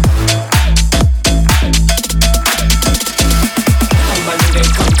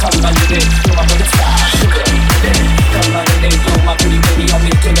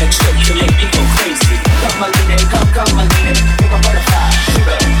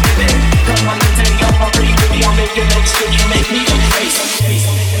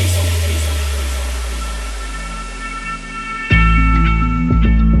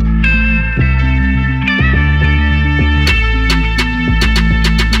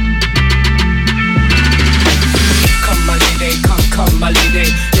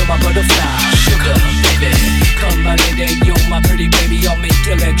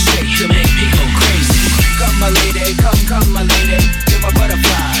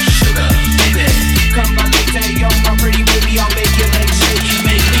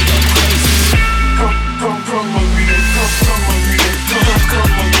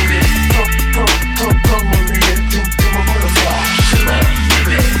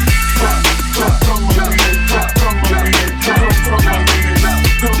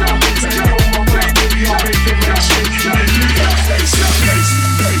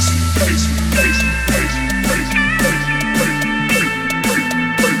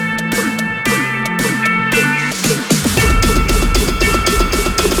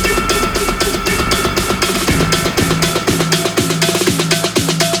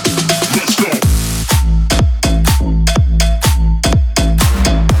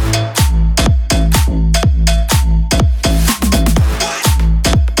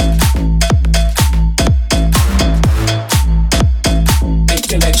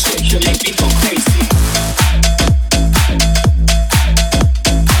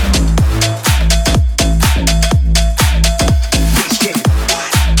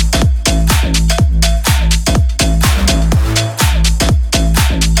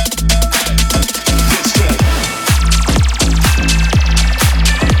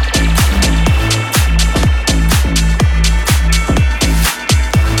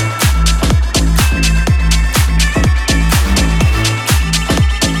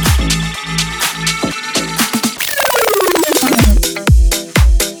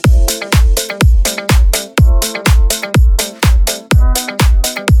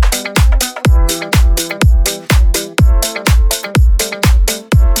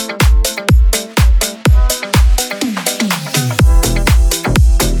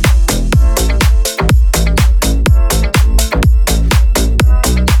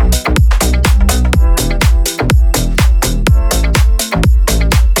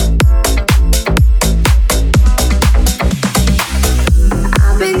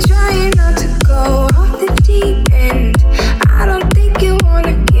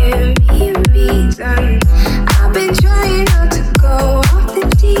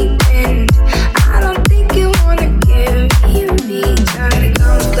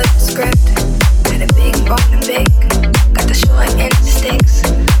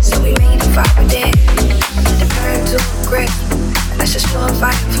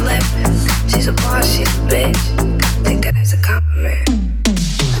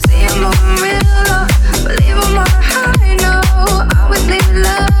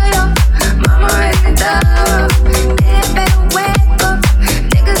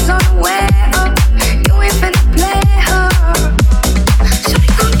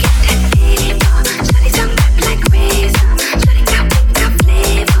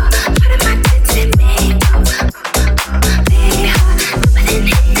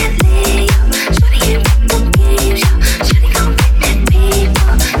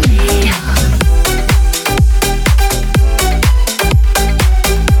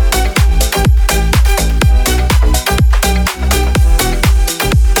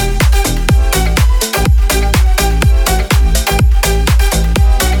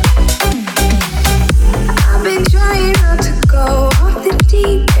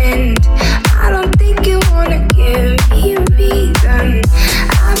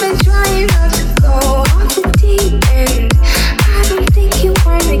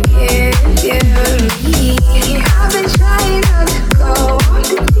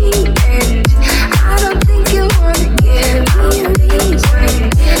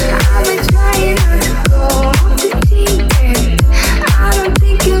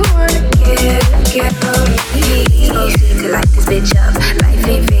 get on me. Supposed to light this bitch up. Life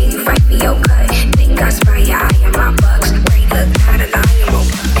ain't fair, you fight for your cut. Think I spy your eye on my bucks. Rain look bad and I am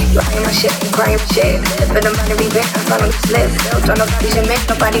over. You eyeing my shit, you crying my shit. But I'm about to be bent, I follow the slip. Built on nobody's admit,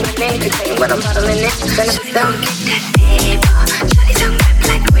 nobody with name. To tell you what I'm bottling in, spend it for them. Get that paper, shawty tongue wet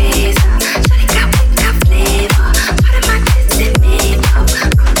like razor. Shawty got wicked got flavor. Part of my kids and makeup.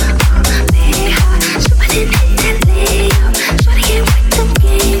 Lay her, she wouldn't hit that layup. Shawty ain't with the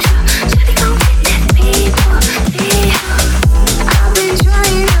game, shawty gon' get that paper. Lay her. I've been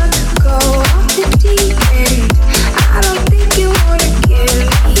trying not to go off the deep end. I don't think you wanna give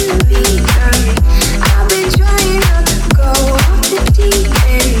me a reason. I've been trying not to go off the deep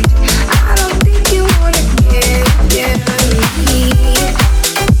end. I don't think you wanna give me.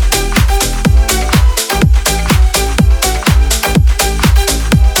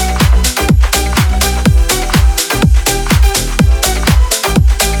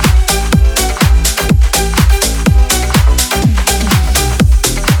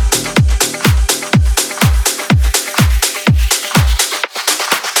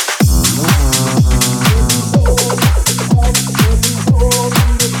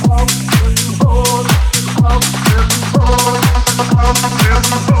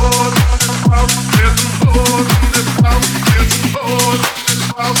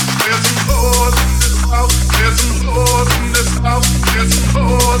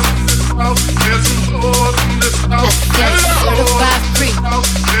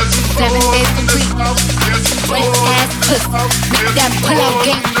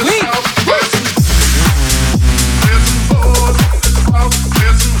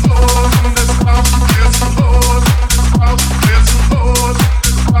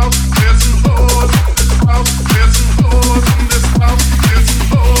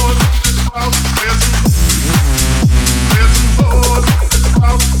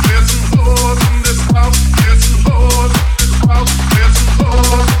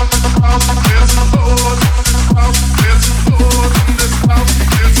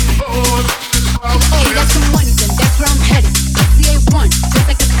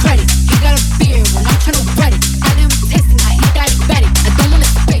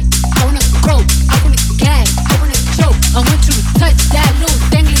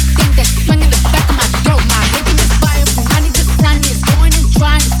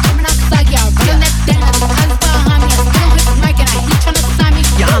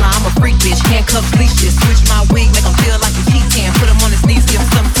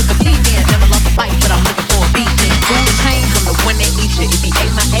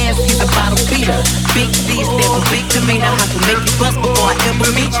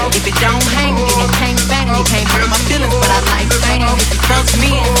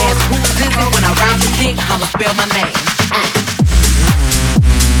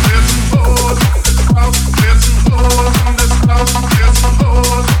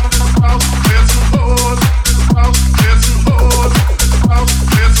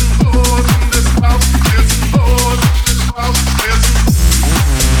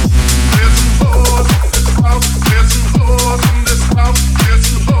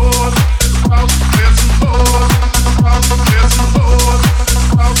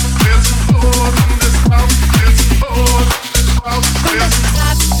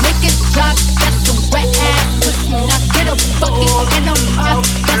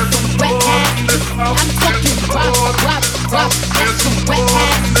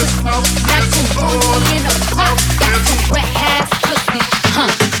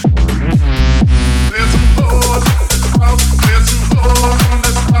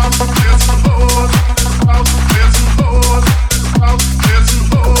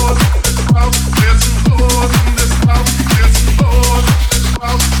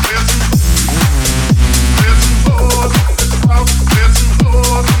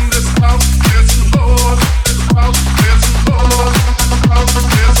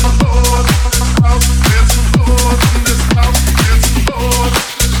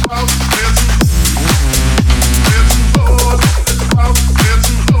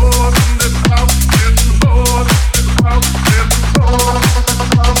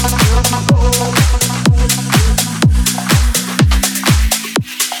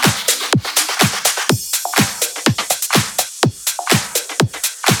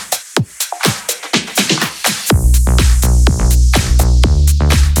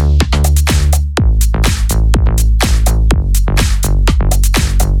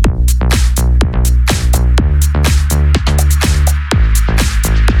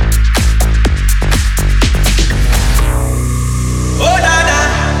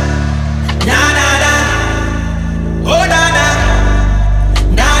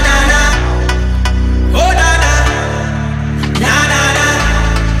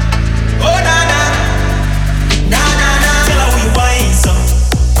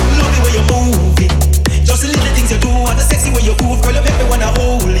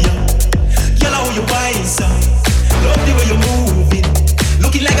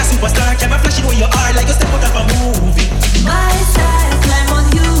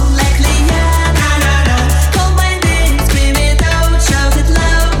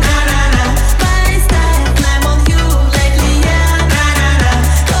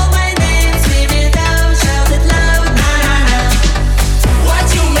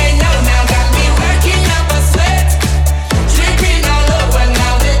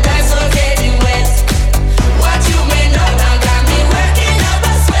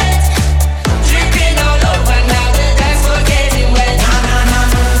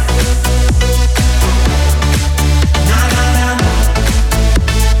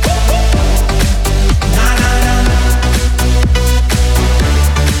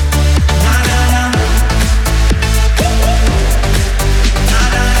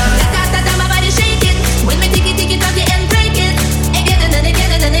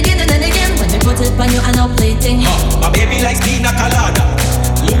 contemplating. My baby likes pina colada,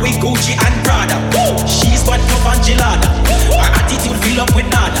 Louis, Gucci and Prada. She's got love and gelada. Her attitude fill up with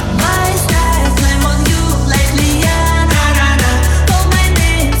nada. My style, climb on you like Liana. Call my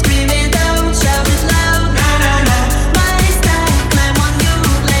name, scream it out, shout it loud. My style, climb on you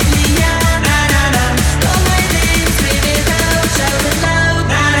like Liana. Call my name, scream it out, shout it loud.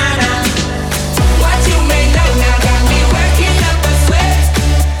 What you may know now got me working up a sweat,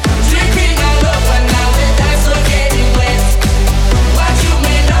 dripping all over now with eyes so getting wet. What you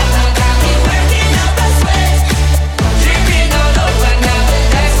may know now got me working up a sweat, dripping all over now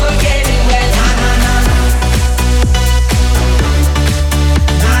with eyes so getting wet.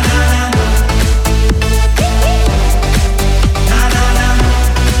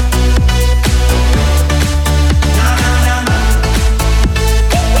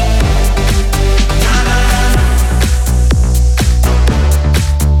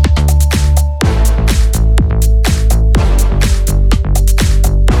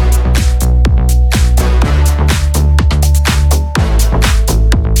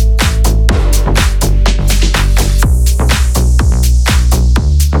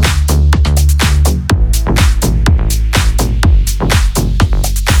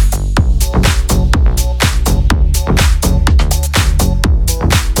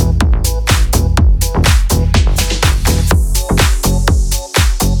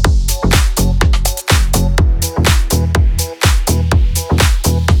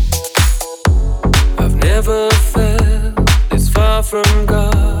 I've never felt this far from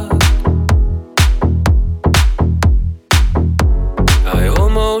God. I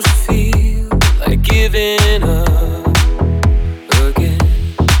almost feel like giving up again.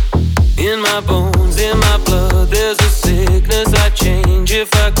 In my bones, in my blood, there's a sickness I'd change if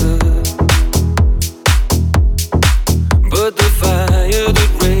I could. But the fire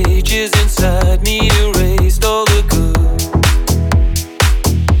that rages inside me erased all the good.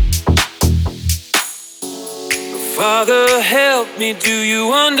 Father, help me, do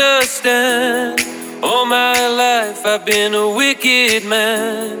you understand? All my life I've been a wicked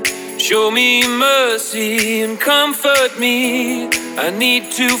man. Show me mercy and comfort me. I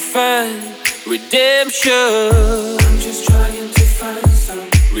need to find redemption. I'm just trying to find some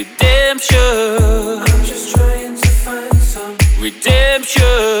redemption. I'm just trying to find some redemption.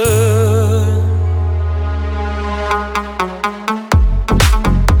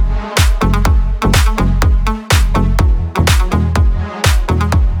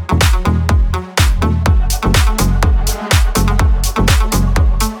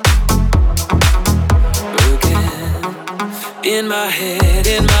 In my head,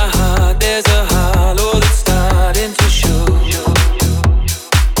 in my heart, there's a hollow that's starting to show.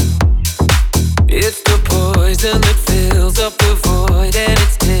 It's the poison that fills up the void and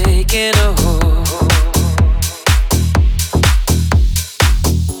it's taking a hold.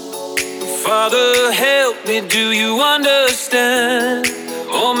 Father, help me, do you understand?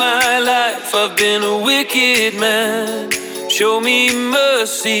 All my life I've been a wicked man. Show me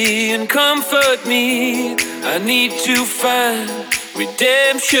mercy and comfort me. I need to find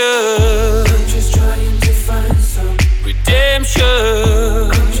redemption. I'm just trying to find some redemption.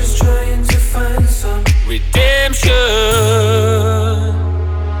 I'm just trying to find some redemption.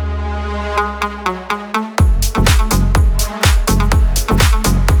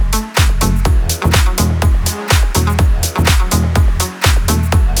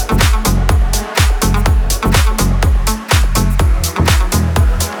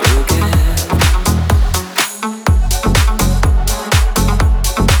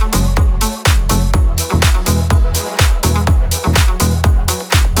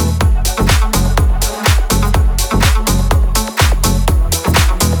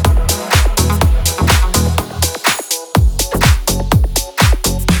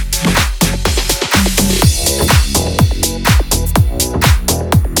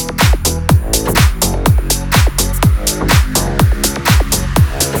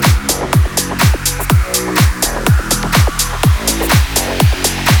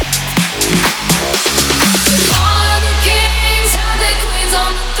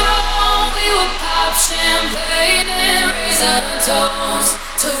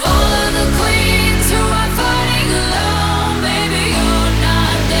 When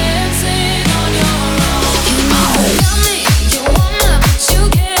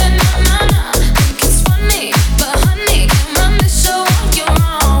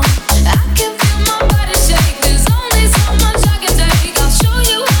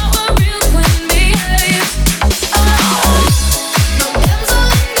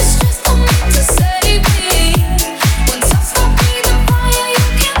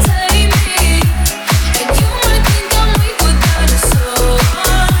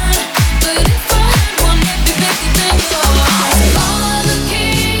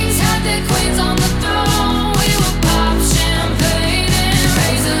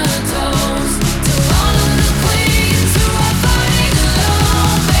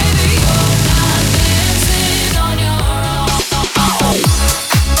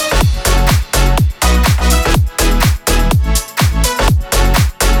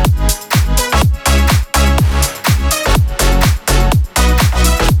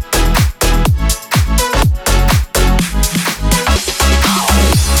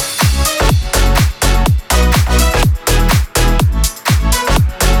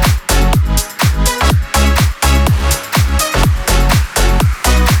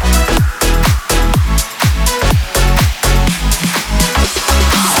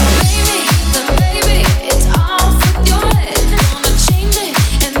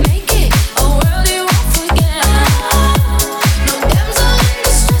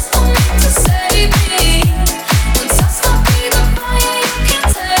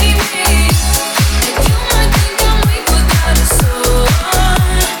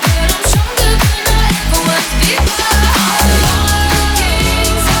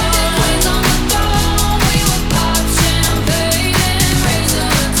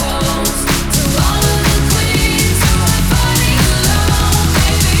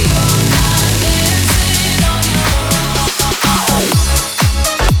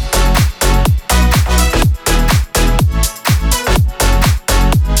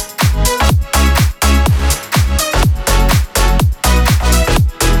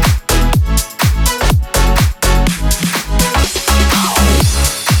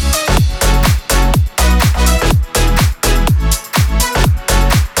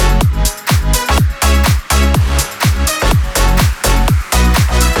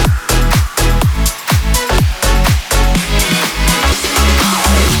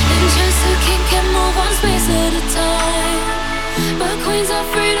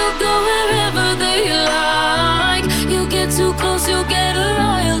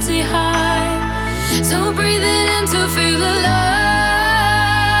So breathe it in to feel the love.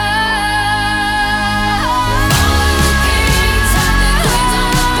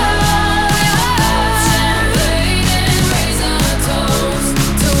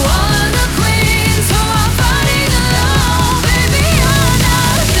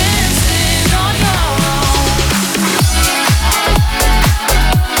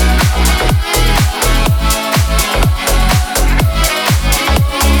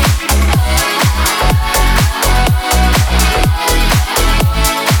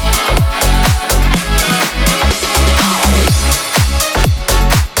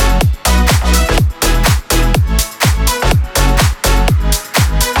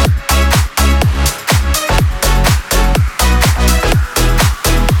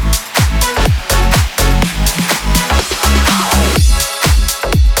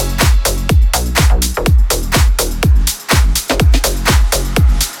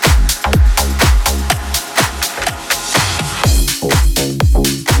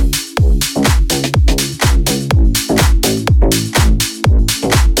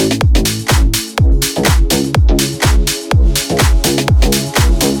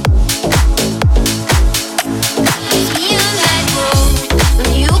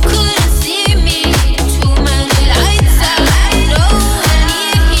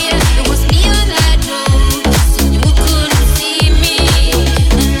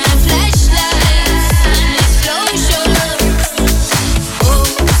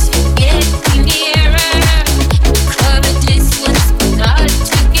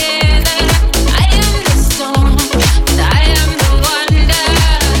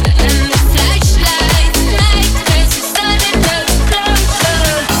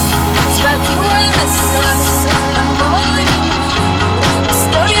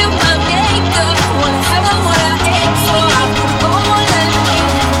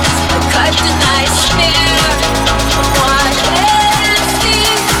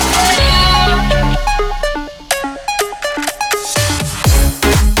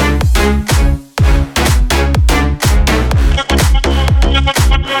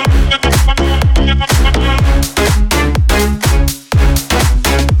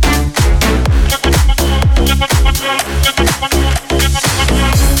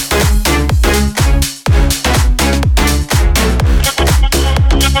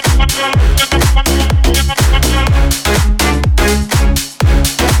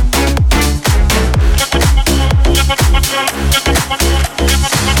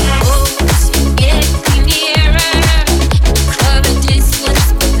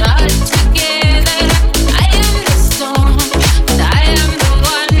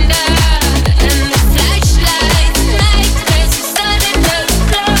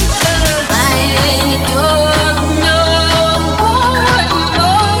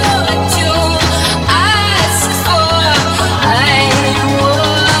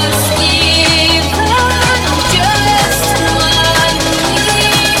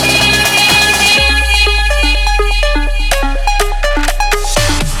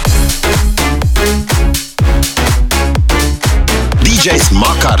 DJs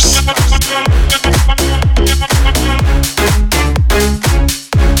MAKARS.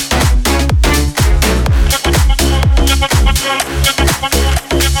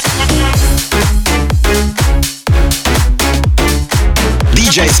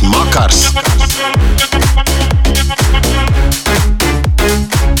 DJs MAKARS.